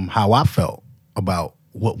told him how I felt about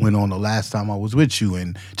what went on the last time I was with you,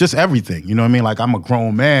 and just everything. You know what I mean? Like, I'm a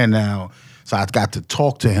grown man now, So I got to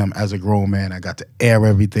talk to him as a grown man. I got to air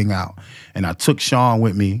everything out. And I took Sean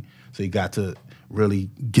with me, so he got to really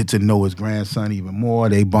get to know his grandson even more.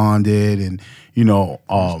 They bonded, and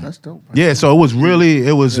That's dope. yeah. So it was really,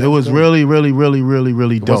 it was really, really, really, really,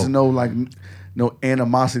 really There dope. wasn't no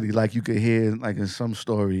animosity like you could hear like in some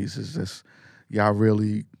stories. It's just y'all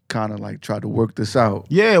really kind of like tried to work this out.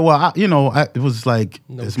 Yeah, well, it was like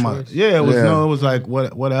No it's choice. it was Yeah. it was like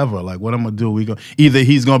whatever. Like, what I'm gonna do? Either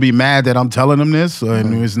he's gonna be mad that I'm telling him this,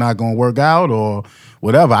 and it's not gonna work out, or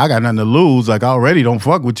whatever. I got nothing to lose. Like, I already don't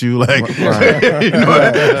fuck with you. Like, Right. you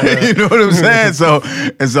know what I'm saying? So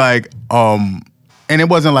it's like, and it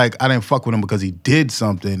wasn't like I didn't fuck with him because he did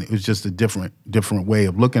something. It was just a different way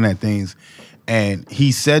of looking at things. And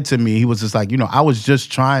he said to me, he was just like, I was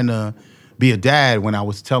just trying to be a dad when I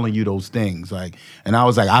was telling you those things. Like, and I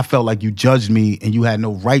was like, I felt like you judged me and you had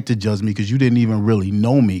no right to judge me because you didn't even really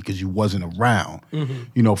know me because you wasn't around,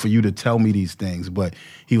 for you to tell me these things. But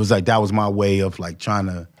he was like, that was my way of like trying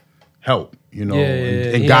to help,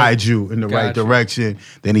 and guide you in the right Gotcha. direction.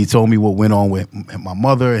 Then he told me what went on with my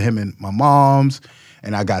mother, him and my mom's.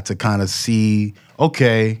 And I got to kind of see,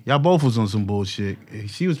 okay, y'all both was on some bullshit.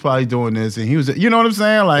 She was probably doing this, and he was, you know what I'm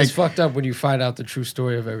saying? Like, It's fucked up when you find out the true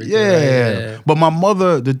story of everything. yeah. Right? But my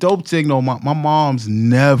mother, the dope thing though, my mom's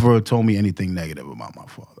never told me anything negative about my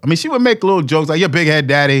father. I mean, she would make little jokes like, your big head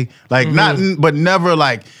daddy, like but never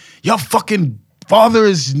like, your fucking father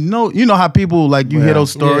is no, you know how people like, you hear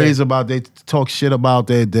those stories about, they talk shit about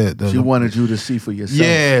their She wanted you to see for yourself.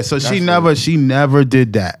 yeah, so she never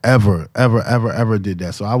did that, ever did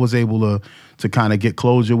that. So I was able to kind of get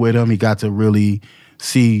closure with him. He got to really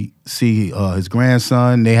see his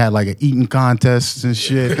grandson. They had like an eating contest and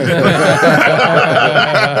shit.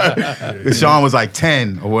 Sean was like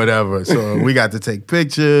 10 or whatever, so we got to take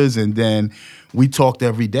pictures, and then we talked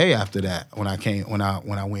every day after that. When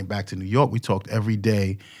I went back to New York, we talked every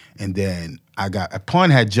day, and then Pun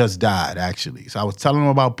had just died actually, so I was telling him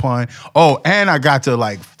about Pun. Oh, and I got to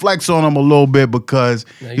like flex on him a little bit because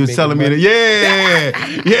he was telling me that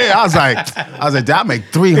yeah. I was like, I make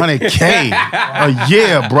 $300K a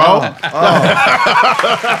year, bro.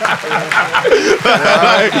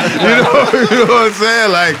 You know what I'm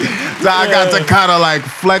saying? Like, so I got to kind of like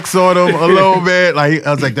flex on him a little bit. Like,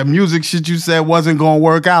 I was like, the music shit you said wasn't gonna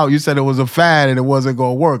work out. You said it was a fad and it wasn't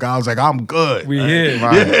gonna work. I was like, I'm good. We here.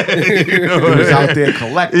 Right. You know He was out there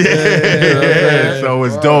collecting. yeah. So it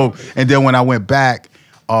was dope. And then when I went back,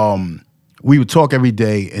 we would talk every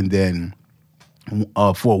day, and then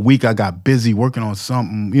for a week I got busy working on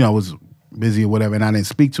something. I was busy or whatever, and I didn't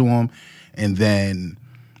speak to him. And then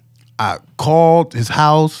I called his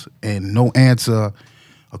house and no answer.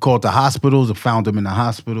 I called the hospitals. I found him in the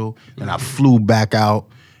hospital, and I flew back out,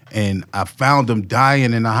 and I found him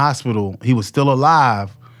dying in the hospital. He was still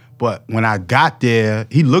alive. But when I got there,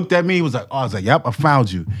 he looked at me. He was like, I was like, yep, I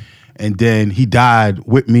found you. And then he died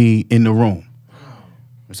with me in the room.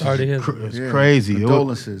 Sorry to hear that. It's crazy.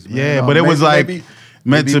 Condolences, man. Yeah, No, but it was like maybe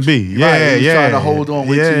meant to be. Yeah, right, he was yeah. trying to hold on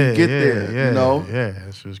wait till you get there, Yeah, you know? Yeah,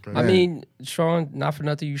 it's just crazy. I mean, Sean, not for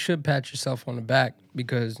nothing, you should pat yourself on the back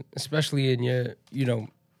because, especially in your,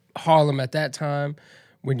 Harlem at that time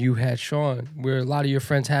when you had Sean, were a lot of your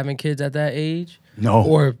friends having kids at that age? No.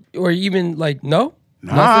 Or even like, no?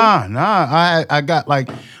 Nah. I got like,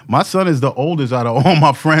 my son is the oldest out of all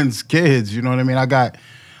my friends' kids. You know what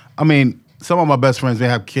I mean? Some of my best friends, they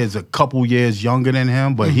have kids a couple years younger than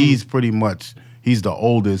him, but he's the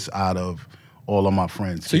oldest out of all of my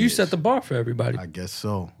friends. So you set the bar for everybody. I guess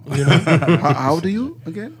so. How old are you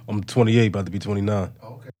again? I'm 28, about to be 29.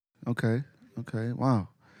 Okay. Wow.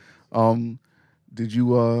 Did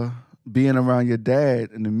you being around your dad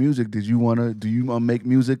and the music? Do you want to make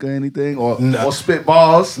music or anything or spit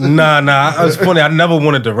balls? Nah. It was funny. I never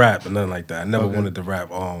wanted to rap or nothing like that. I never wanted to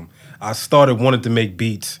rap. I started wanting to make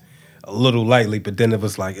beats a little lightly, but then it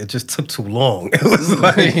was like it just took too long. It was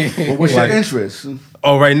like, What was your interest?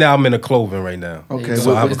 right now I'm in a clothing right now. Okay.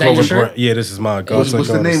 So I have Is a that your clothing shirt? brand. Yeah, this is mine. What's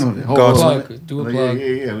the name of it? Hold God's on. Plug. Do a plug.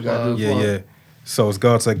 Yeah. We gotta do a plug. Yeah. So it's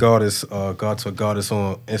God to Goddess, God to Goddess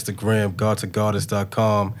on Instagram,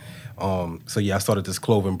 godtogoddess.com. So yeah, I started this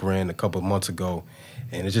clothing brand a couple of months ago,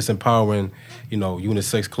 and it's just empowering,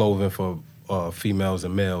 unisex clothing for females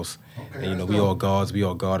and males. Okay, and we all gods, we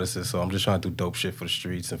all goddesses. So I'm just trying to do dope shit for the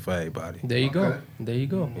streets and for everybody. There you go. There you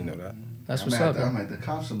go. You know that. That's what's up. I'm at the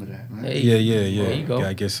cop some of that, man. Hey, Yeah. There you go.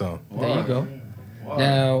 Gotta get some. There you go.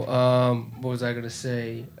 Now, what was I gonna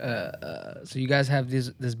say? So you guys have this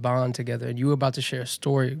bond together, and you were about to share a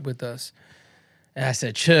story with us. And I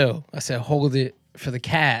said, chill. I said, hold it for the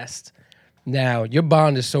cast. Now, your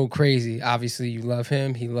bond is so crazy. Obviously, you love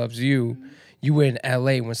him. He loves you. you were in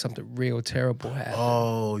LA when something real terrible happened.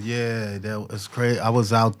 Oh yeah, that was crazy. I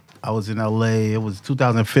was in LA. It was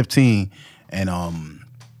 2015, and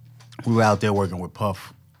we were out there working with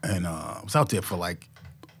Puff, and I was out there for like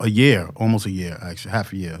a year, almost a year, actually,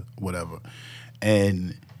 half a year, whatever.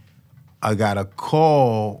 And I got a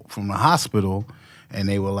call from the hospital, and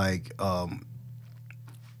they were like,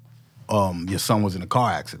 your son was in a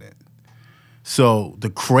car accident. So the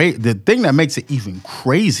thing that makes it even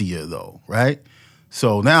crazier though, right?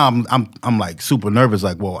 So now I'm like super nervous,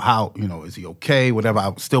 like, well, how, is he okay? Whatever.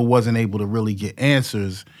 I still wasn't able to really get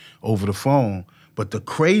answers over the phone. But the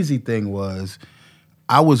crazy thing was,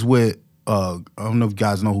 I was with I don't know if you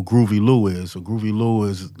guys know who Groovy Lou is. So Groovy Lou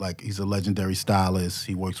is like, he's a legendary stylist.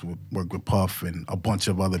 He worked with Puff and a bunch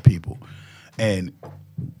of other people. And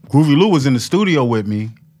Groovy Lou was in the studio with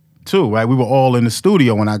me too, right? We were all in the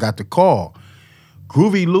studio when I got the call.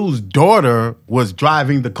 Groovy Lou's daughter was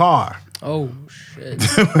driving the car. Oh shit!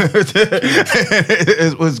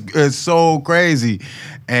 It's so crazy,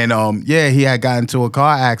 and he had gotten into a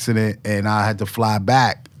car accident, and I had to fly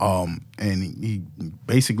back, and he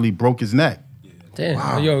basically broke his neck. Damn,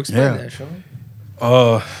 wow. Yo, explain that, Sean.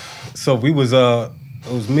 So we was it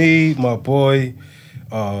was me, my boy,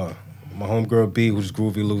 my homegirl B, who's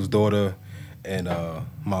Groovy Lou's daughter, and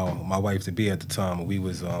my wife to be at the time, and we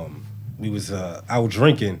was out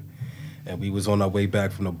drinking, and we was on our way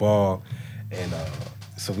back from the bar, and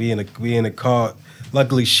so we in the car.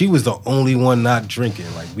 Luckily, she was the only one not drinking.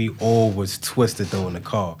 Like, we all was twisted though in the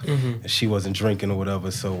car, and she wasn't drinking or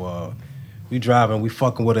whatever. So we driving, we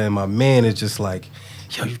fucking with her, and my man is just like,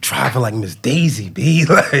 "Yo, you driving like Miss Daisy, B?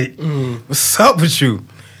 Like, what's up with you?"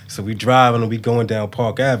 So we driving and we going down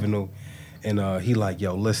Park Avenue, and he like,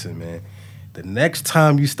 "Yo, listen, man, the next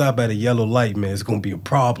time you stop at a yellow light, man, it's gonna be a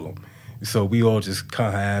problem." So we all just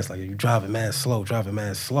kind of asked, like, "You driving mad slow,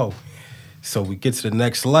 So we get to the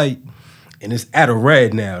next light, and it's at a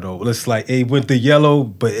red now, though. It's like, it went to yellow,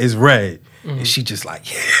 but it's red. And she just like,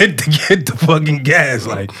 hit the fucking gas.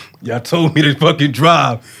 Like, y'all told me to fucking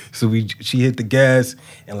drive. So she hit the gas,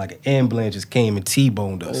 and like an ambulance just came and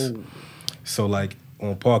T-boned us. Oh. So like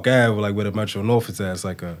on Park Ave, like where the Metro North is at, it's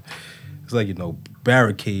like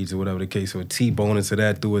barricades or whatever the case. So a T-bone into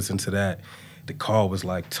that, threw us into that. The car was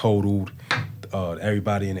like totaled.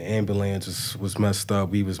 Everybody in the ambulance was messed up.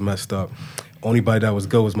 We was messed up. Only body that was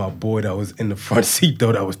good was my boy that was in the front seat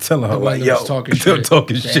though. That was telling her like, "Yo, talking shit."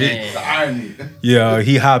 The irony. Yeah,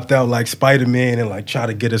 he hopped out like Spider-Man and like tried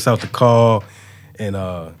to get us out the car, and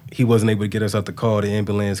he wasn't able to get us out the car. The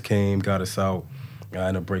ambulance came, got us out. I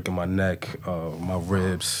ended up breaking my neck, my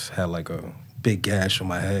ribs, had like a big gash on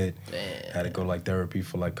my head. Damn. Had to go to like therapy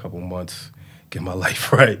for like a couple months. Get my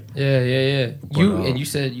life right. Yeah. But,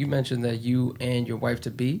 you mentioned that you and your wife to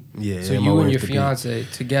be. Yeah. So you and your fiance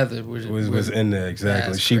together was in there,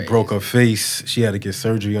 exactly. She crazy. broke her face. She had to get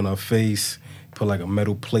surgery on her face. Put like a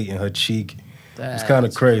metal plate in her cheek. It's kind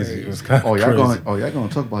of crazy. It was kind of crazy. Y'all gonna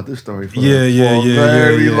talk about this story for a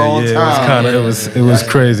very long time. It was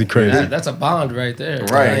crazy. That's a bond right there.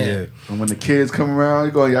 Right. Yeah. And when the kids come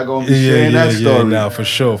around, y'all gonna be sharing that story. Yeah, now for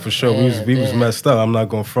sure. We was messed up. I'm not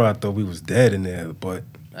gonna front though. We was dead in there, but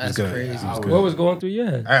that's it was crazy. It was good. What was going through your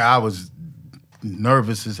head? I was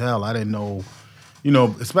nervous as hell. I didn't know.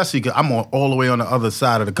 Especially because I'm all the way on the other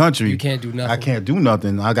side of the country. You can't do nothing. I can't do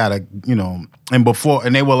nothing. I gotta,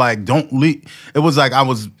 and they were like, "Don't leave." It was like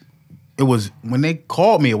it was when they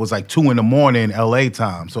called me. It was like 2 a.m. LA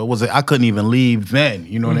time. So it was I couldn't even leave then.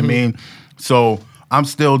 You know what I mean? So I'm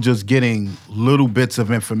still just getting little bits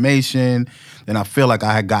of information. And I feel like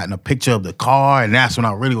I had gotten a picture of the car, and that's when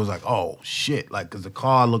I really was like, "Oh shit!" Like, because the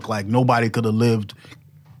car looked like nobody could have lived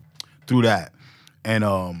through that,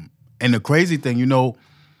 And the crazy thing,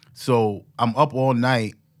 so I'm up all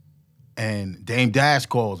night, and Dame Dash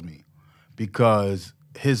calls me because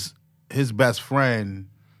his best friend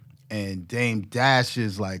and Dame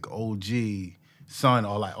Dash's like OG son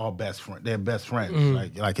are like our best friend. They're best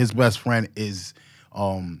friends. Like his best friend is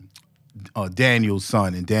Daniel's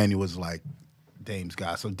son, and Daniel was like Dame's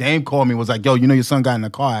guy. So Dame called me and was like, "Yo, your son got in a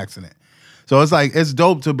car accident." So it's like, it's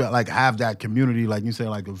dope to be, like, have that community, like you say,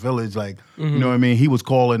 like a village, like, you know what I mean? He was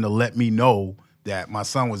calling to let me know that my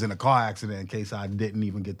son was in a car accident in case I didn't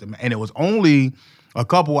even get them. And it was only a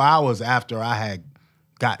couple hours after I had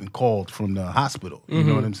gotten called from the hospital. You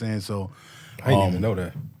know what I'm saying? So I didn't even know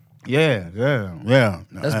that. Yeah.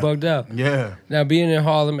 That's bugged up. Yeah. Now, being in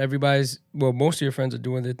Harlem, most of your friends are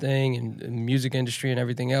doing their thing in the music industry and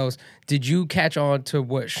everything else. Did you catch on to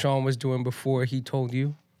what Sean was doing before he told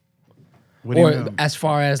you? What do you Or mean? as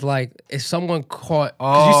far as like if someone caught,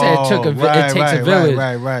 because you said it takes a village.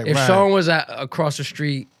 Right. If Sean was across the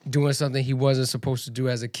street doing something he wasn't supposed to do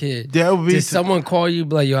as a kid, There would be did someone call you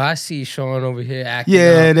be like, yo, I see Sean over here acting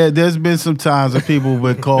Yeah, up. there's been some times that people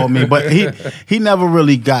would call me, but he never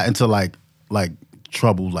really got into like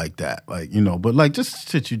trouble like that, like, you know. But like just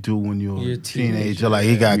shit you do when you're You're a a teenager, teenager, like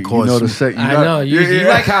he got You caught. know the some- set. I know. You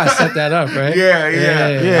like how I set that up, right? Yeah.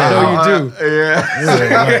 I know you do.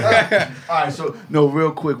 Yeah. All right. So no,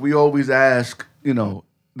 real quick. We always ask. You know,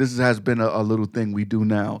 this has been a little thing we do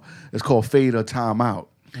now. It's called fade or time out.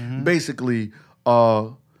 Basically,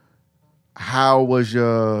 how was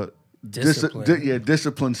your Discipline.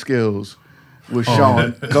 discipline skills with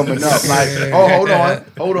Sean coming up? Like,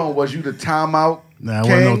 hold on. Was you the timeout? Nah,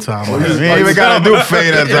 king? wasn't no time Or out. you- We ain't even gotta do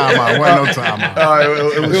fade at time out. Wasn't no time out. All right,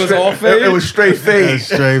 it was all fade? It was straight fade.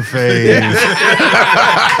 Straight fade.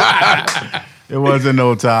 It wasn't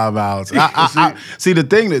no timeouts. I see the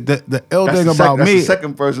thing that the ill thing about that's me, the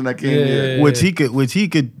second person that came here. Yeah. which he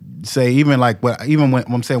could say, even like, but even when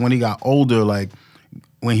I'm saying when he got older, like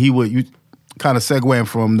when he would, you kind of segueing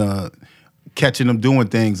from the catching him doing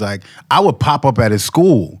things, like I would pop up at his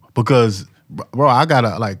school because, bro, I got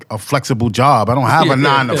a flexible job. I don't have a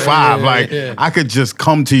 9 to 5. I could just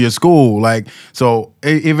come to your school. Like, so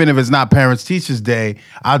even if it's not Parents Teachers Day,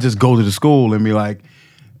 I'll just go to the school and be like,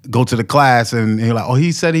 go to the class, and he's like, oh,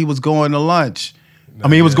 he said he was going to lunch. I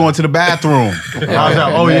mean, he was going to the bathroom. And I was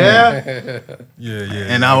like, oh yeah. Yeah.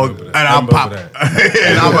 And I'll pop, and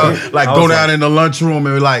I would like go down in the lunchroom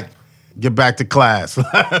and be like, get back to class,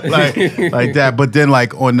 like that. But then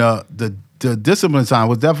like on the discipline time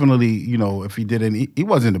was definitely, you know, if he didn't, he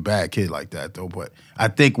wasn't a bad kid like that though. But I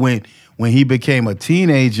think when he became a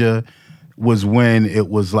teenager was when it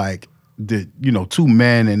was like the, you know, two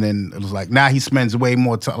men, and then it was like now he spends way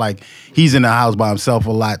more time, like he's in the house by himself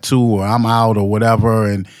a lot too, or I'm out or whatever,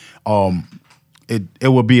 and it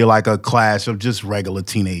would be like a clash of just regular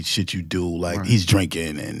teenage shit you do, like he's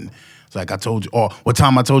drinking and it's like I told you, or what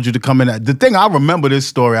time I told you to come in. The thing I remember this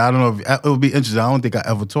story, I don't know if it would be interesting. I don't think I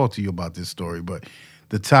ever talked to you about this story, but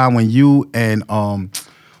the time when you and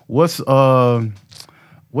what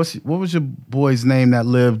was your boy's name that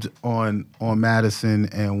lived on Madison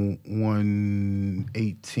and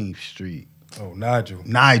 118th Street? Oh, Nigel.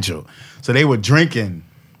 Nigel. So they were drinking.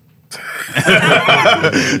 So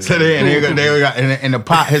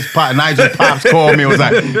Nigel's pops called me and was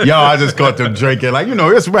like, yo, I just caught them drinking. Like, you know,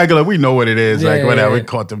 it's regular. We know what it is. Like, whatever. We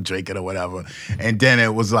caught them drinking or whatever. And then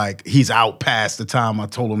it was like, he's out past the time I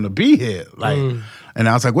told him to be here. Like, and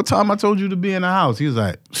I was like, what time I told you to be in the house? He was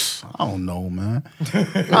like, I don't know, man.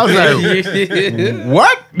 I was like,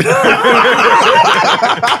 what?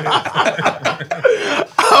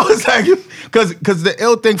 I was like, because the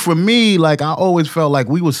ill thing for me, like I always felt like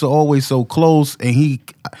we were always so close, and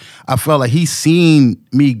I felt like he seen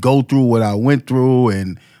me go through what I went through,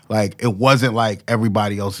 and like it wasn't like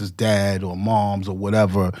everybody else's dad or moms or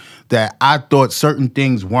whatever, that I thought certain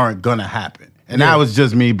things weren't gonna happen. And that was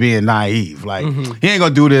just me being naive. Like, he ain't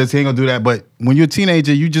gonna do this, he ain't gonna do that. But when you're a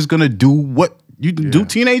teenager, you're just gonna do what you do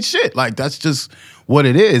teenage shit. Like, that's just what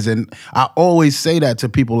it is. And I always say that to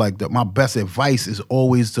people, like, that my best advice is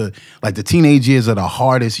always to, like, the teenage years are the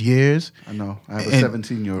hardest years. I know. I have a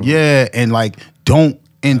 17-year-old. Yeah, and, like, don't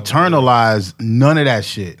internalize none of that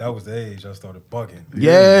shit. That was the age I started bugging.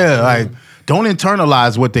 Yeah, like, don't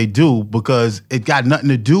internalize what they do because it got nothing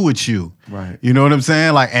to do with you. Right. You know what I'm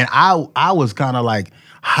saying? Like, and I was kind of like,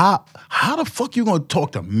 how the fuck you gonna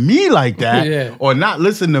talk to me like that? Yeah. Or not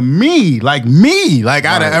listen to me, like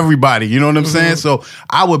out of everybody. You know what I'm saying? So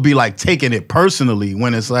I would be like taking it personally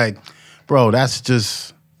when it's like, bro, that's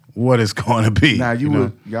just what it's gonna be. Now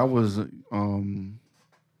know?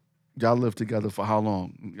 Y'all lived together for how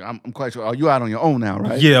long? I'm quite sure. Are you out on your own now,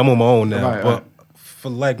 right? Yeah, I'm on my own now. Right, but right. for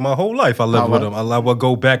like my whole life, I lived with him. I would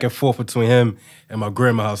go back and forth between him and my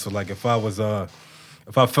grandma's house. So like if I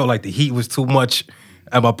felt like the heat was too much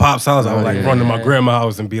at my pop's house, I would like run to my grandma's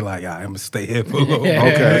house and be like, I'm gonna stay here for a little bit.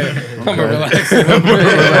 Okay. I'm gonna relax.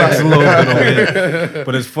 Relax a little bit over here.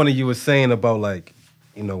 But it's funny you were saying about like,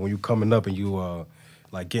 you know, when you coming up and you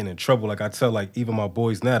like getting in trouble. Like I tell like even my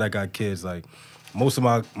boys now that got kids, like most of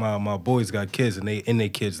my boys got kids and they in their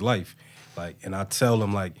kids' life. Like, and I tell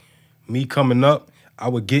them like, me coming up, I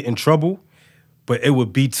would get in trouble, but it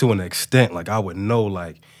would be to an extent. Like I would know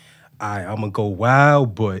like, I'm gonna go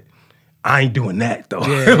wild, but I ain't doing that though.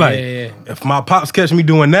 If my pops catch me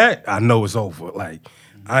doing that, I know it's over. Like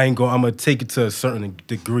I'm gonna take it to a certain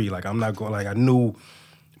degree. Like I'm not going, like I knew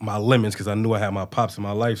my limits because I knew I had my pops in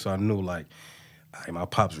my life, so I knew like, my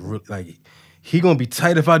pops really, like he gonna be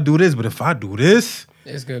tight if I do this, but if I do this,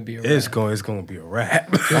 It's gonna be a It's wrap. gonna be a wrap.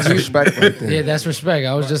 That's respect right there. Yeah, that's respect.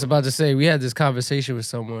 I was just about to say we had this conversation with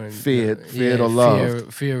someone. Feared or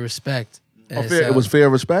loved? Fear, respect. Oh, fair, it was fair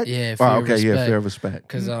respect? Yeah, Oh, fair okay, respect. yeah, fair respect.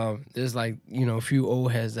 Because there's like a few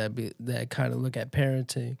old heads that kind of look at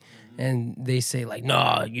parenting, and they say like,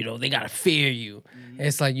 nah, they gotta fear you. And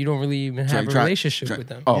it's like you don't really even have a relationship with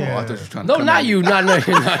them. Oh, I thought you were trying to No, come not at you. Not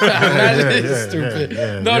stupid.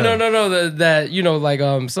 No. That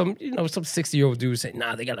some 60-year-old dudes say,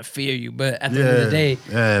 nah, they gotta fear you. But at the end of the day,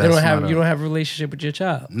 you don't have a relationship with your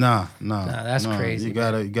child. Nah, that's crazy, You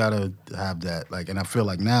gotta have that. Like, and I feel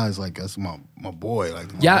like now it's like that's my boy. Like,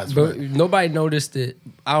 Yeah, but nobody noticed it.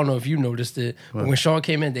 I don't know if you noticed it, but when Sean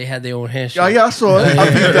came in, they had their own handshake. Yeah, I saw it. I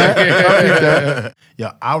beat that.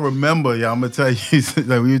 Yeah, I remember. Yeah, I'm gonna tell you.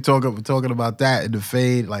 Like, we were talking about that in the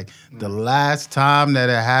fade. Like the last time that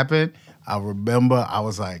it happened, I remember I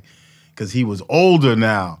was like, because he was older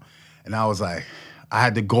now, and I was like, I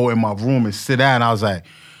had to go in my room and sit down. I was like,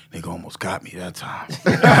 nigga almost got me that time.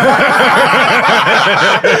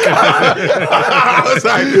 I was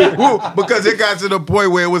like, woo, because it got to the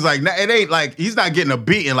point where it was like, it ain't like he's not getting a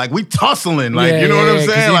beating. Like we tussling. Like, you know what I'm saying?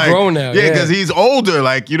 'cause he like, grown now. Yeah, because he's older.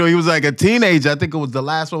 Like, he was like a teenager. I think it was the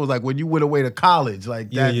last one was like when you went away to college. Like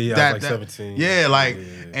Yeah, that, yeah, I was like 17. Yeah, like,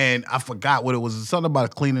 and I forgot what it was. Something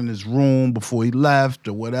about cleaning his room before he left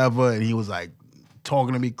or whatever. And he was like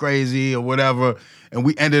talking to me crazy or whatever. And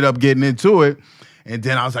we ended up getting into it. And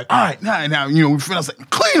then I was like, all right, now, we finished. I was like,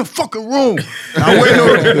 clean the fucking room. And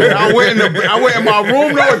I went in my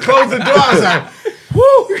room, and closed the door. I was like,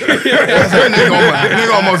 woo!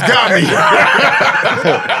 Nigga almost got me.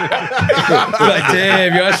 Like,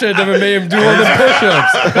 damn, yo, I should have never made him do all the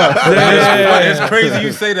push-ups. It's crazy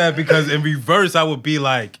you say that because in reverse, I would be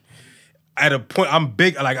like, at a point, I'm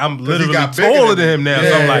big, like I'm literally got bigger taller than than him now. Yeah,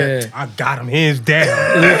 So I'm like, yeah. I got him hands down.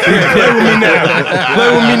 Play with me now.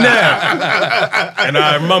 Play with me now. And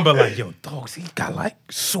I remember like, yo, dogs, he got like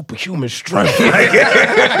superhuman strength.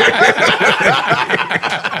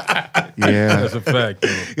 Yeah. That's a fact.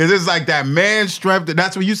 Because it's like that man strength.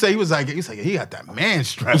 That's what you say. He was like, he got that man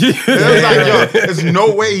strength. It was like, yo, there's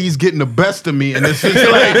no way he's getting the best of me. And it's just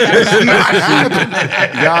like, it's not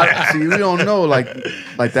happening. Y'all, see, we don't know, like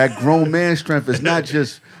that grown man strength. It's not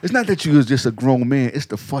that you was just a grown man. It's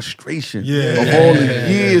the frustration of all the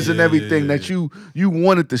years and everything that you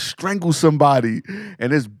wanted to strangle somebody,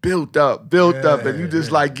 and it's built up, and you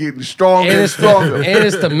just like getting stronger and stronger. And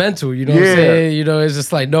it's the mental, you know what I'm saying? It's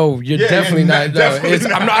just like, no, you're definitely not.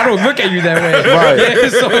 I don't look at you that way.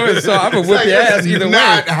 Right. So I'm gonna whip your ass either way.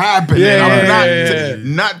 Not happening. Yeah,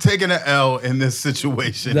 I'm not taking an L in this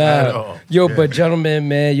situation Nah. at all. Yo, but gentlemen,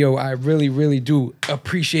 man, I really, really do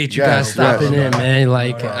appreciate you guys stopping in, man.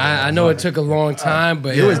 Like, I know it took a long time,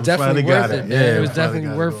 but it was definitely worth it, man. It was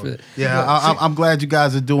definitely worth it. Yeah, I'm glad you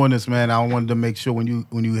guys are doing this, man. I wanted to make sure when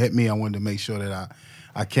you hit me, I wanted to make sure that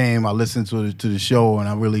I came, I listened to the show, and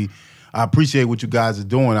I appreciate what you guys are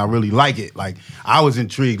doing. I really like it. Like, I was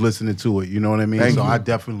intrigued listening to it. You know what I mean? Thank you. I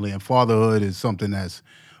definitely, and fatherhood is something that's,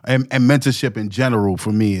 and mentorship in general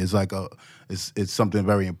for me is like it's something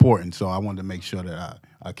very important. So I wanted to make sure that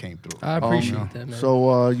I came through. I appreciate that, man.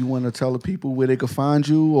 So you want to tell the people where they can find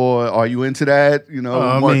you, or are you into that? You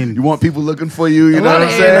want people looking for you. You A know lot what of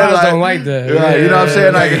I'm saying? A&Rs don't like that. Right, you know what I'm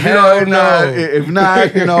saying? Like, if hell no. if not, I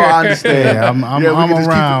understand. Yeah, I'm we can just keep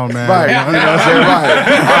around, it- man. Right, you know what I'm saying? Right.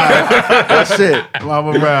 That's it. I'm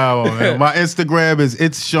around, man. My Instagram is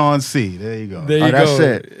It's Sean C. There you go. There you Oh, go. that's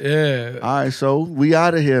it. Yeah. All right, so we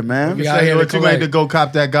out of here, man. We out here What to you made collect. to go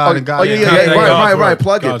cop that God and God. oh, yeah, Cop that God's right. work.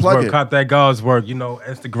 Plug God's it. work. Cop that God's work.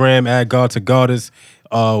 Instagram at God to Goddess.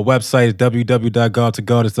 Website is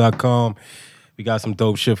www.godtogoddess.com. We got some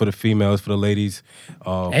dope shit for the females, for the ladies,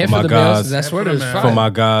 And for my for the guys. males, that's what it's For my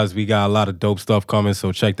guys, we got a lot of dope stuff coming,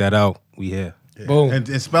 so check that out. We here. Boom.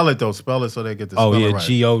 And spell it though. Spell it so they get the spell Oh yeah, it right.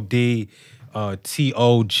 GOD,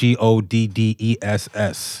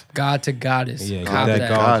 TOGODDESS. God to Goddess. Yeah, Cop that that.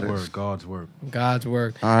 God's Goddess. work. God's work. God's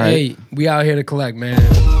work. All right. Hey, we out here to collect, man.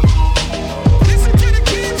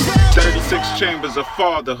 36 chambers of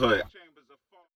fatherhood.